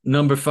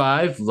number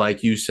five,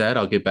 like you said,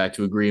 I'll get back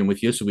to agreeing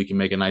with you so we can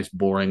make a nice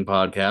boring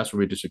podcast where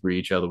we disagree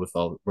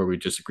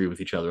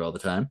with each other all the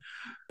time.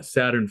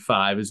 Saturn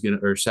 3 is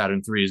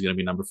gonna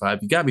be number five.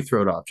 You got me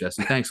thrown off,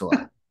 Jesse. Thanks a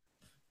lot.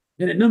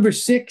 And at number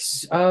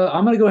six,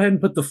 I'm going to go ahead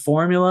and put the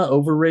Formula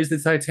over Raise the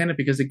Titanic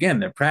because, again,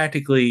 they're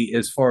practically,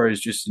 as far as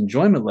just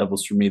enjoyment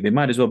levels for me, they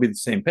might as well be the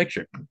same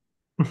picture.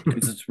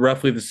 It's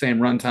roughly the same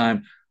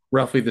runtime,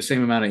 roughly the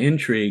same amount of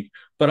intrigue.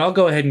 But I'll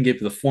go ahead and give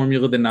the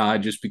Formula the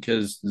nod just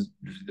because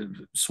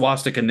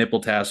swastika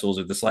nipple tassels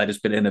are the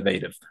slightest bit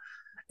innovative.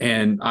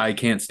 And I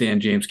can't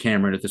stand James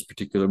Cameron at this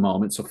particular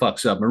moment, so fuck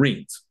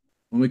submarines.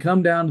 When we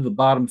come down to the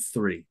bottom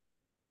three.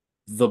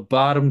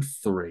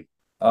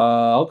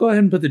 I'll go ahead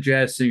and put the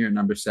Jazz Singer at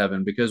number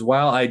seven because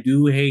while I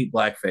do hate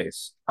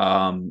blackface,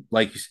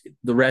 like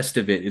the rest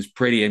of it is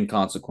pretty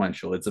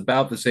inconsequential. It's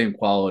about the same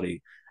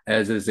quality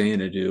as a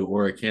Xanadu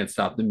or a Can't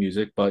Stop the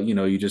Music, but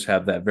you just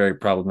have that very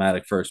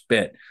problematic first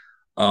bit.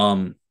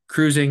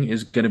 Cruising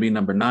is going to be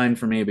number nine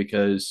for me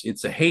because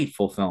it's a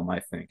hateful film. I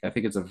think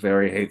it's a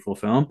very hateful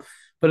film,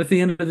 but at the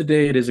end of the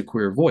day, it is a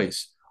queer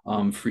voice.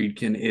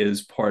 Friedkin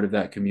is part of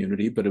that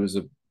community, but it was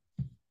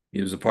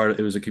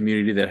a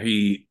community that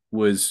he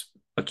was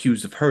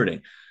accused of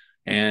hurting.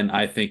 And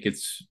I think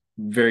it's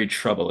very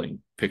troubling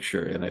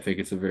picture. And I think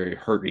it's a very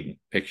hurting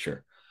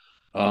picture.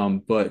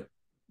 But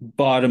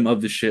bottom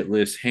of the shit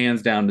list,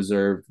 hands down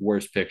deserved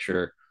worst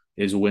picture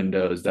is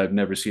Windows. I've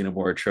never seen a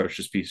more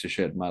atrocious piece of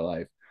shit in my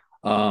life.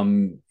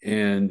 And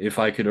if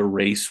I could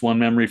erase one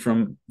movie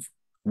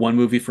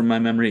from my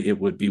memory, it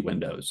would be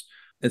Windows.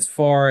 As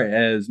far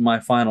as my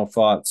final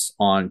thoughts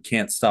on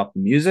Can't Stop the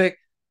Music,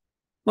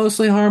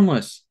 mostly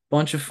harmless,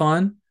 bunch of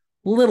fun,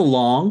 a little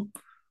long.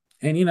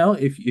 And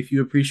if you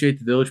appreciate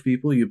the Village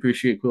People, you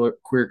appreciate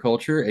queer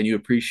culture, and you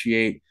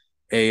appreciate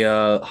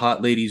a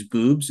hot lady's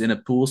boobs in a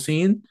pool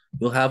scene,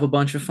 you'll have a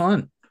bunch of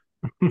fun.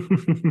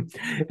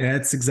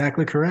 that's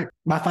exactly correct.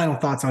 My final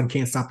thoughts on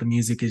Can't Stop the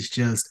Music is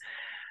just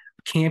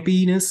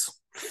campiness,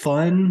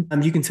 fun.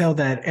 You can tell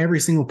that every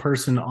single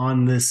person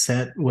on this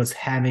set was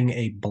having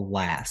a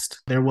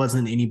blast. There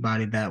wasn't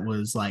anybody that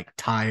was like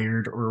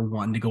tired or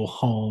wanting to go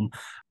home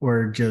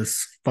or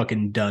just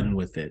fucking done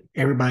with it.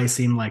 Everybody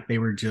seemed like they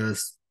were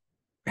just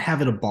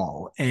having a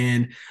ball.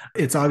 And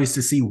it's obvious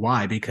to see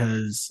why,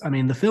 because I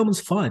mean, the film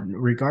is fun,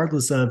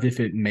 regardless of if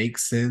it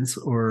makes sense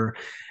or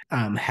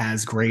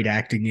has great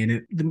acting in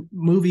it. The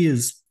movie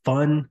is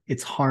fun,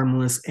 it's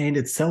harmless, and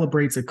it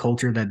celebrates a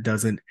culture that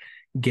doesn't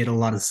get a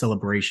lot of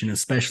celebration,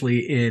 especially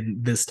in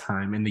this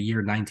time in the year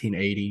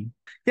 1980.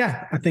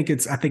 Yeah, I think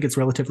it's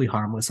relatively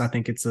harmless. I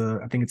think it's a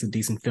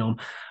decent film,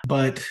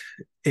 but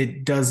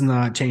it does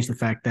not change the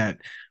fact that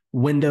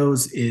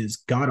Windows is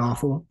god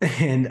awful,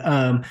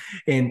 and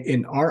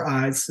in our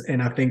eyes,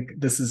 and I think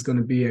this is going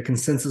to be a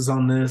consensus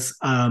on this.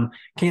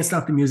 Can't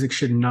Stop the Music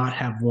should not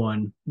have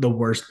won the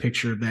worst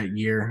picture of that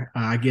year.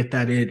 I get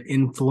that it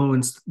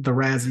influenced the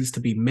Razzies to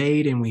be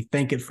made, and we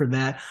thank it for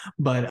that.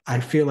 But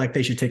I feel like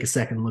they should take a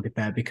second look at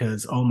that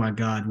because, oh my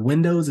God,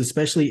 Windows,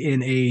 especially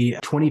in a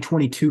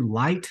 2022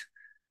 light,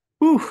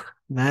 whew,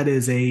 that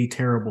is a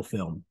terrible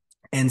film.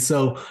 And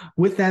so,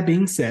 with that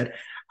being said,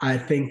 I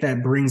think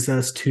that brings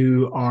us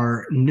to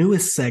our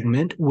newest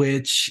segment,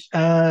 which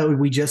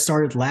we just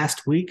started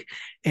last week.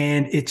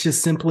 And it's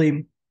just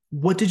simply,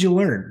 what did you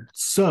learn?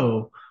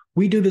 So,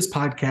 we do this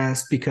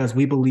podcast because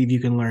we believe you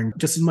can learn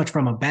just as much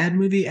from a bad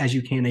movie as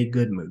you can a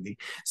good movie.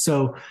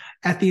 So,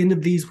 at the end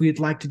of these, we'd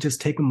like to just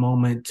take a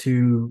moment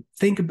to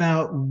think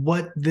about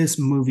what this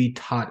movie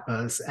taught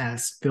us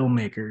as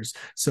filmmakers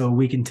so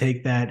we can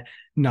take that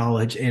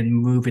knowledge and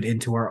move it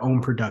into our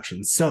own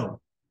production. So,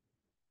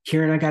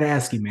 Kieran, I got to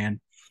ask you, man,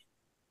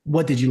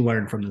 what did you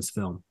learn from this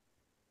film?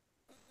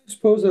 I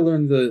suppose I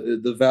learned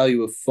the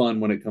value of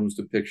fun when it comes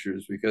to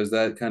pictures because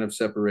that kind of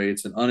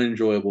separates an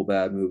unenjoyable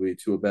bad movie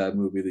to a bad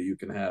movie that you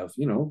can have,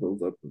 a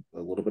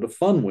little bit of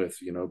fun with,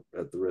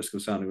 at the risk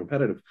of sounding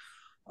repetitive.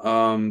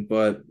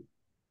 But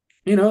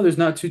there's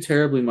not too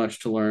terribly much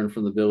to learn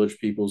from the Village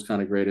People's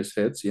kind of greatest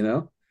hits.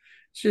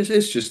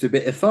 It's just a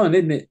bit of fun,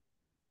 isn't it?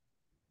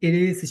 It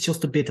is. It's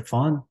just a bit of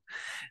fun.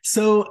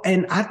 So,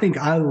 and I think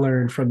I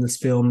learned from this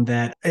film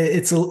that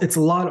it's a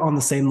lot on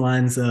the same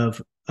lines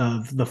of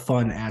the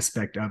fun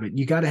aspect of it.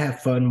 You got to have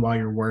fun while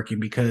you're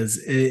working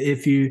because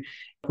if you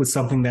with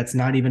something that's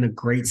not even a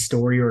great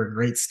story or a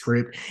great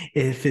script,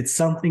 if it's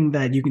something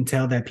that you can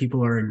tell that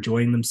people are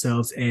enjoying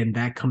themselves and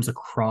that comes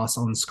across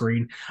on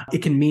screen,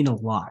 it can mean a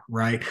lot,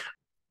 right?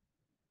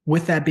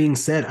 With that being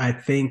said, I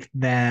think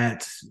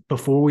that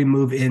before we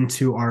move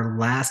into our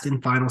last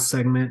and final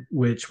segment,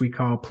 which we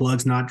call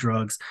Plugs Not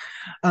Drugs,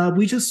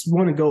 we just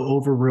want to go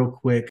over real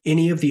quick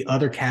any of the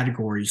other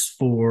categories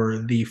for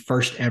the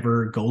first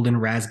ever Golden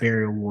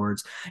Raspberry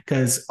Awards,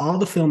 because all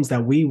the films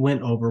that we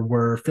went over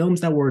were films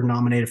that were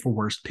nominated for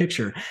Worst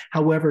Picture.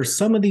 However,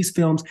 some of these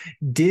films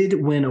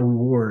did win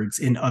awards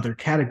in other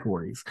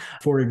categories.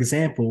 For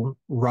example,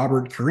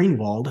 Robert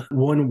Greenwald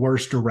won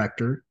Worst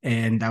Director,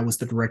 and that was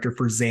the director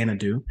for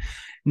Xanadu.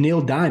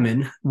 Neil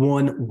Diamond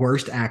won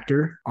Worst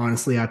Actor.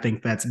 Honestly, I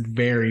think that's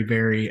very,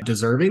 very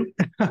deserving.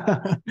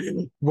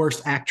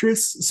 Worst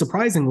Actress,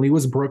 surprisingly,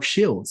 was Brooke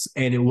Shields,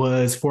 and it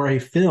was for a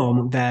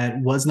film that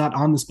was not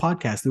on this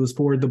podcast. It was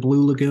for The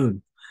Blue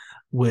Lagoon,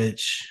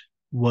 which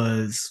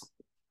was,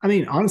 I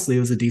mean, honestly,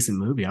 it was a decent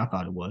movie. I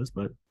thought it was,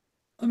 but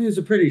I mean, it's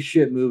a pretty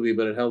shit movie,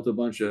 but it helped a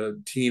bunch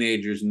of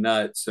teenagers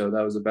nuts. So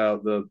that was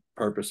about the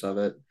purpose of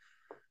it.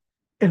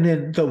 and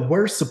then the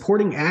worst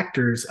supporting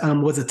actors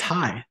was a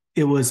tie.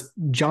 It was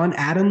John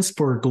Adams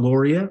for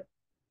Gloria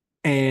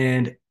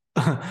and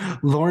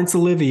Laurence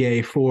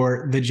Olivier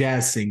for The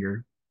Jazz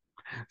Singer.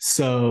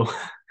 So,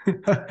 and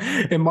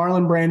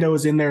Marlon Brando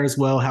was in there as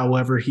well.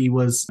 However, he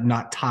was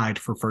not tied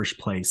for first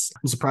place.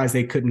 I'm surprised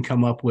they couldn't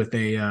come up with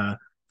a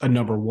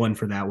number one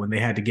for that one. They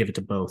had to give it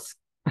to both.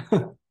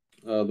 The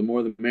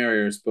more the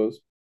merrier, I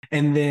suppose.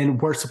 And then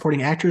worst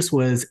supporting actress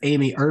was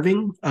Amy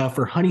Irving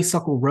for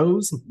Honeysuckle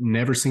Rose.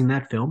 Never seen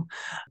that film.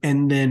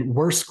 And then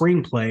worst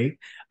screenplay,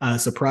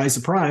 surprise,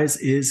 surprise,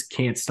 is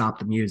Can't Stop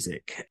the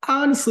Music.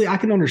 Honestly, I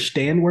can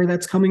understand where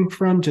that's coming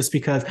from just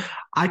because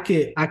I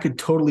could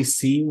totally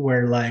see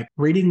where like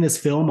reading this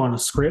film on a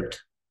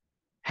script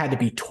had to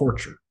be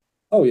torture.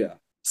 Oh yeah.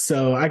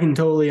 So I can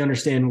totally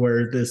understand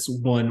where this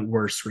won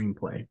worst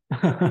screenplay.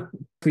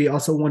 We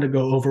also want to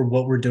go over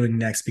what we're doing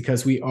next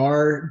because we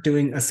are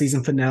doing a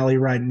season finale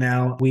right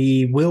now.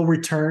 We will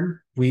return.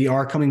 We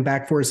are coming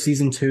back for a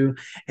season 2,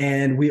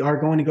 and we are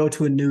going to go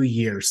to a new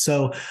year.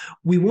 So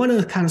we want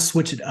to kind of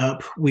switch it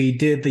up. We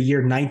did the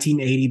year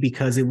 1980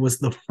 because it was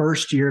the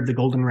first year of the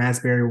Golden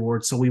Raspberry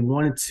Award. So we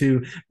wanted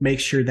to make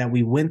sure that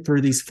we went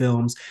through these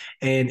films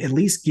and at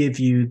least give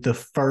you the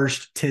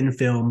first 10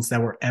 films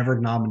that were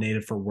ever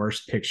nominated for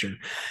Worst Picture.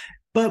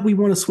 But we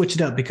want to switch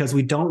it up because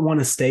we don't want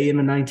to stay in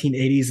the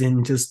 1980s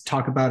and just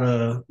talk about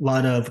a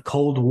lot of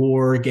Cold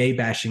War gay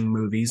bashing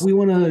movies. We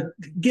want to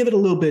give it a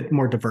little bit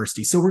more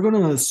diversity. So we're going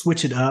to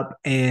switch it up.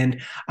 And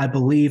I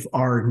believe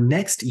our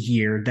next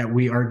year that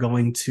we are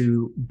going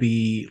to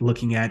be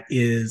looking at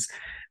is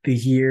the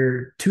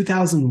year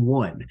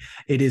 2001.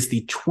 It is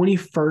the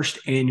 21st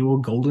annual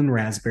Golden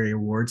Raspberry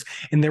Awards,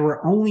 and there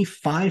were only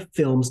 5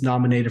 films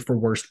nominated for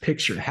Worst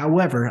Picture.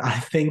 However, I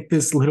think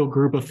this little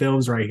group of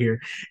films right here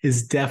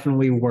is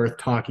definitely worth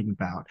talking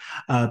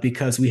about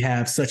because we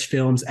have such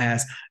films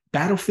as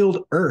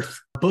Battlefield Earth,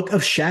 Book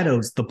of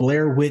Shadows, The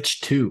Blair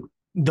Witch 2,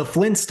 The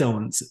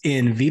Flintstones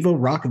in Viva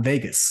Rock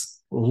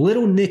Vegas,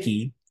 Little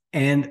Nicky,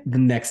 and The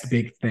Next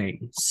Big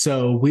Thing.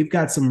 So we've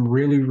got some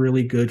really,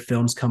 really good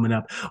films coming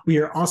up. We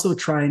are also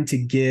trying to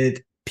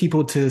get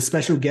people to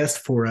special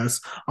guest for us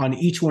on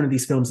each one of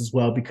these films as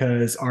well,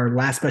 because our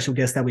last special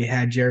guest that we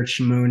had, Jared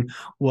Shamoon,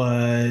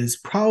 was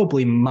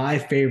probably my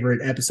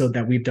favorite episode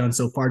that we've done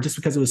so far, just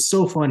because it was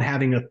so fun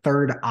having a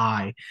third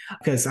eye,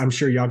 because I'm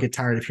sure y'all get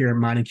tired of hearing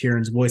mine and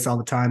Kieran's voice all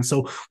the time.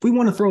 So we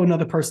want to throw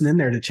another person in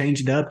there to change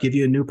it up, give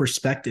you a new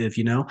perspective,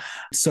 you know?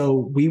 So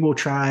we will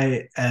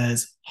try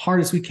as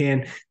hard as we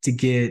can to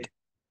get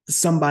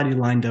somebody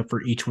lined up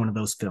for each one of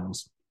those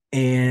films.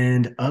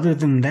 And other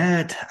than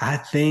that, I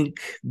think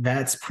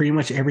that's pretty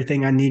much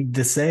everything I need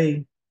to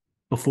say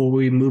before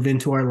we move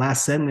into our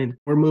last segment.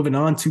 We're moving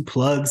on to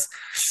plugs,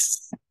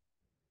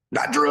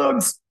 not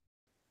drugs.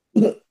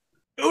 Oh,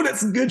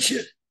 that's some good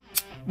shit.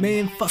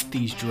 Man, fuck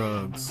these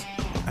drugs.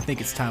 I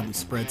think it's time we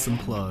spread some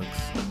plugs.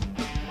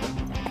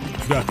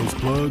 You got those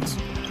plugs?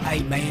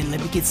 Hey, man,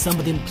 let me get some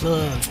of them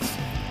plugs.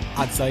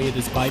 I'd say it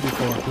is baby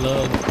for a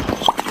plug.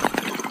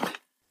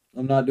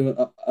 I'm not doing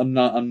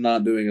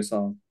a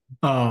song.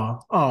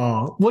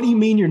 Oh, what do you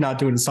mean you're not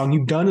doing a song?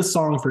 You've done a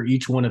song for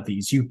each one of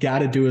these. You got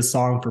to do a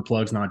song for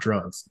Plugs Not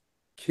Drugs.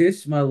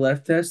 Kiss my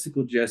left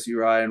testicle, Jesse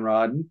Ryan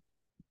Rodden.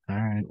 All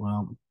right,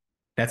 well,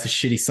 that's a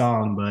shitty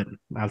song, but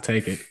I'll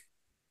take it.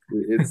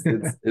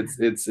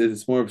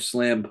 It's more of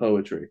slam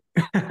poetry.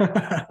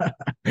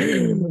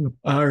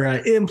 All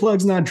right. In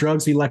Plugs Not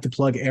Drugs, we like to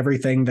plug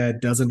everything that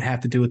doesn't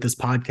have to do with this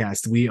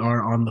podcast. We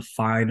are on the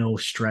final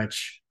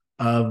stretch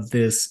of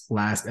this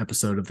last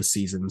episode of the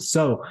season.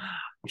 So,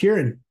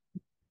 Kieran,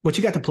 what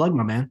you got to plug,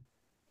 my man?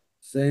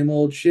 Same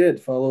old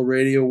shit. Follow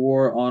Radio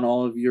War on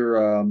all of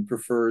your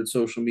preferred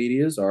social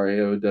medias,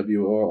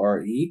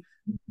 RAOWORE.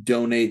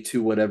 Donate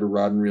to whatever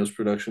Rod and Reels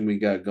production we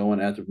got going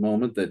at the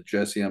moment that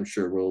Jesse, I'm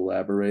sure, will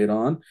elaborate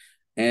on.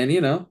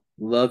 And,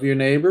 love your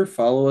neighbor.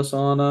 Follow us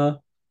on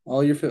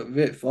all your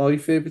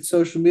favorite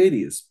social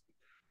medias.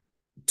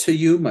 To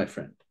you, my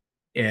friend.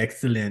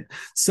 Excellent.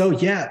 So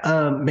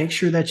make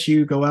sure that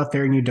you go out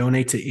there and you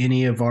donate to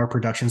any of our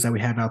productions that we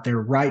have out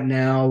there. Right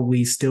now,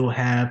 we still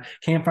have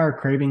Campfire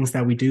Cravings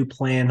that we do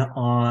plan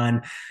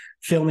on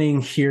filming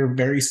here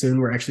very soon.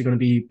 We're actually going to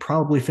be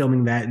probably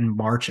filming that in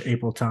March,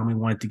 April time. We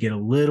want it to get a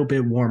little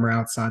bit warmer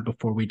outside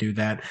before we do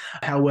that.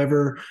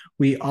 However,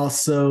 we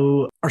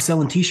also are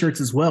selling t-shirts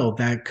as well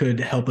that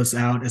could help us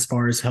out as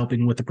far as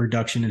helping with the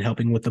production and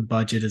helping with the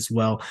budget as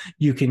well.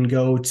 You can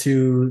go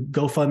to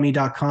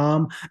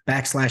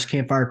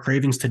GoFundMe.com/Campfire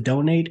Cravings to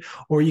donate,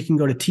 or you can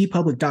go to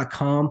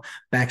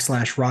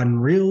tpublic.com/Rod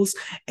and Reels,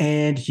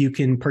 and you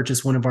can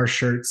purchase one of our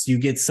shirts. You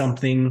get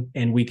something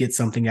and we get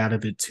something out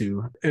of it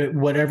too.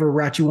 Whatever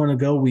route you want to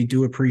go, we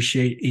do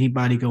appreciate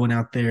anybody going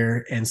out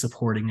there and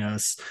supporting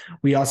us.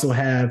 We also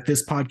have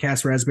this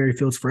podcast, Raspberry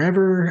Fields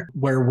Forever,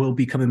 where we'll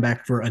be coming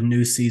back for a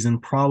new season,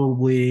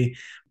 probably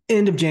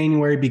end of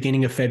January,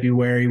 beginning of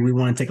February. We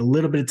want to take a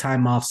little bit of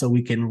time off so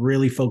we can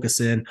really focus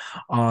in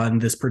on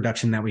this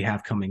production that we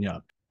have coming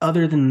up.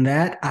 Other than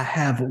that, I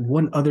have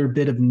one other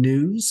bit of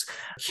news.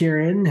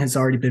 Kieran has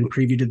already been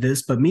preview to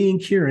this, but me and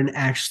Kieran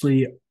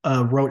actually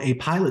wrote a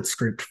pilot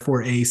script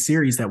for a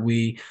series that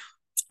we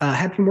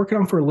have been working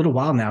on for a little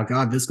while now.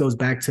 God, this goes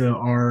back to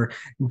our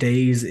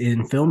days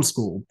in film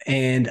school.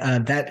 And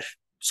that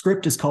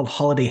script is called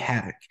Holiday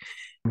Havoc.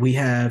 We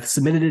have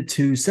submitted it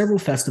to several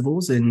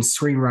festivals and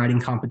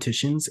screenwriting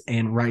competitions.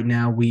 And right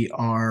now we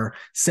are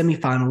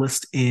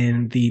semifinalists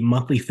in the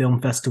monthly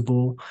film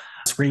festival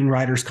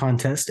screenwriters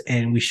contest.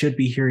 And we should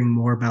be hearing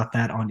more about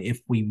that on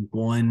if we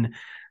won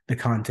the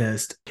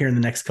contest here in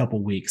the next couple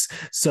of weeks.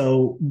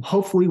 So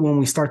hopefully when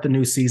we start the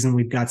new season,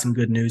 we've got some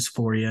good news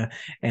for you,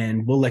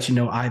 and we'll let you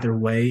know either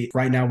way.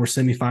 Right now we're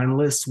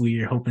semifinalists.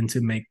 We're hoping to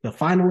make the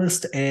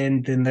finalist,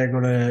 and then they're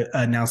going to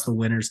announce the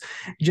winners.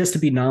 Just to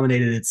be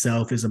nominated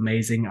itself is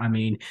amazing. I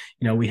mean,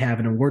 we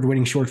have an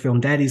award-winning short film,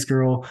 Daddy's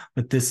Girl,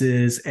 but this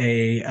is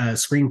a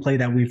screenplay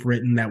that we've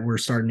written that we're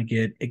starting to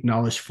get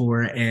acknowledged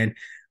for. And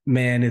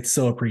man, it's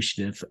so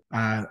appreciative.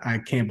 I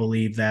can't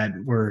believe that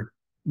we're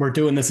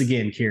doing this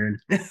again, Kieran.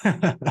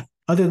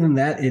 Other than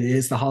that, it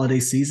is the holiday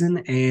season,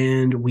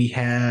 and we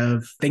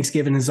have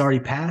Thanksgiving has already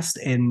passed,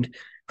 and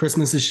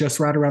Christmas is just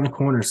right around the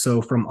corner. So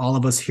from all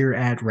of us here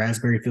at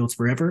Raspberry Fields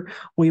Forever,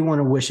 we want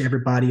to wish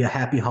everybody a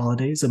happy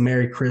holidays, a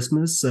Merry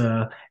Christmas,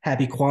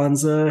 happy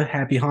Kwanzaa,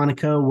 happy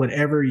Hanukkah,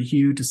 whatever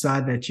you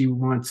decide that you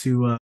want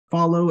to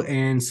follow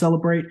and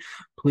celebrate.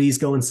 Please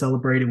go and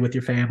celebrate it with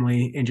your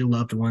family and your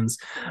loved ones.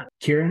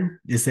 Kieran,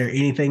 is there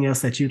anything else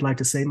that you'd like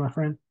to say, my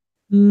friend?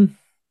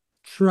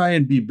 Try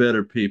and be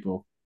better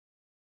people.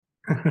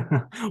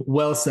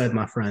 Well said,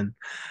 my friend.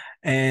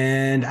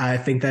 And I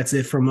think that's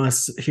it from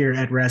us here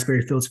at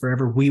Raspberry Fields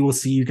Forever. We will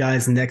see you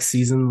guys next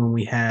season when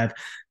we have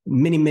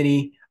many,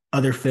 many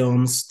other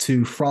films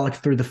to frolic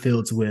through the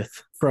fields with.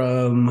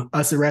 From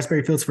us at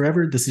Raspberry Fields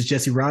Forever, this is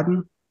Jesse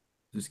Rodden.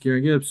 This is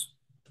Kieran Gibbs.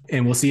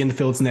 And we'll see you in the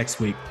fields next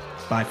week.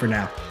 Bye for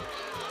now.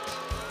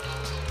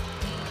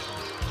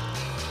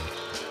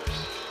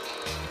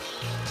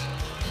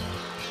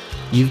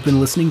 You've been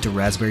listening to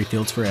Raspberry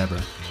Fields Forever,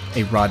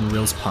 a Rod and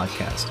Reels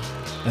podcast.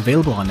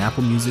 Available on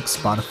Apple Music,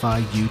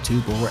 Spotify,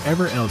 YouTube, or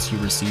wherever else you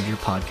receive your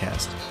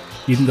podcast.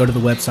 You can go to the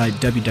website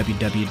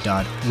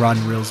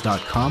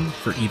www.rodandreels.com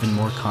for even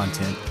more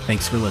content.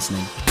 Thanks for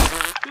listening.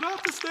 Get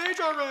off the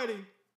stage already!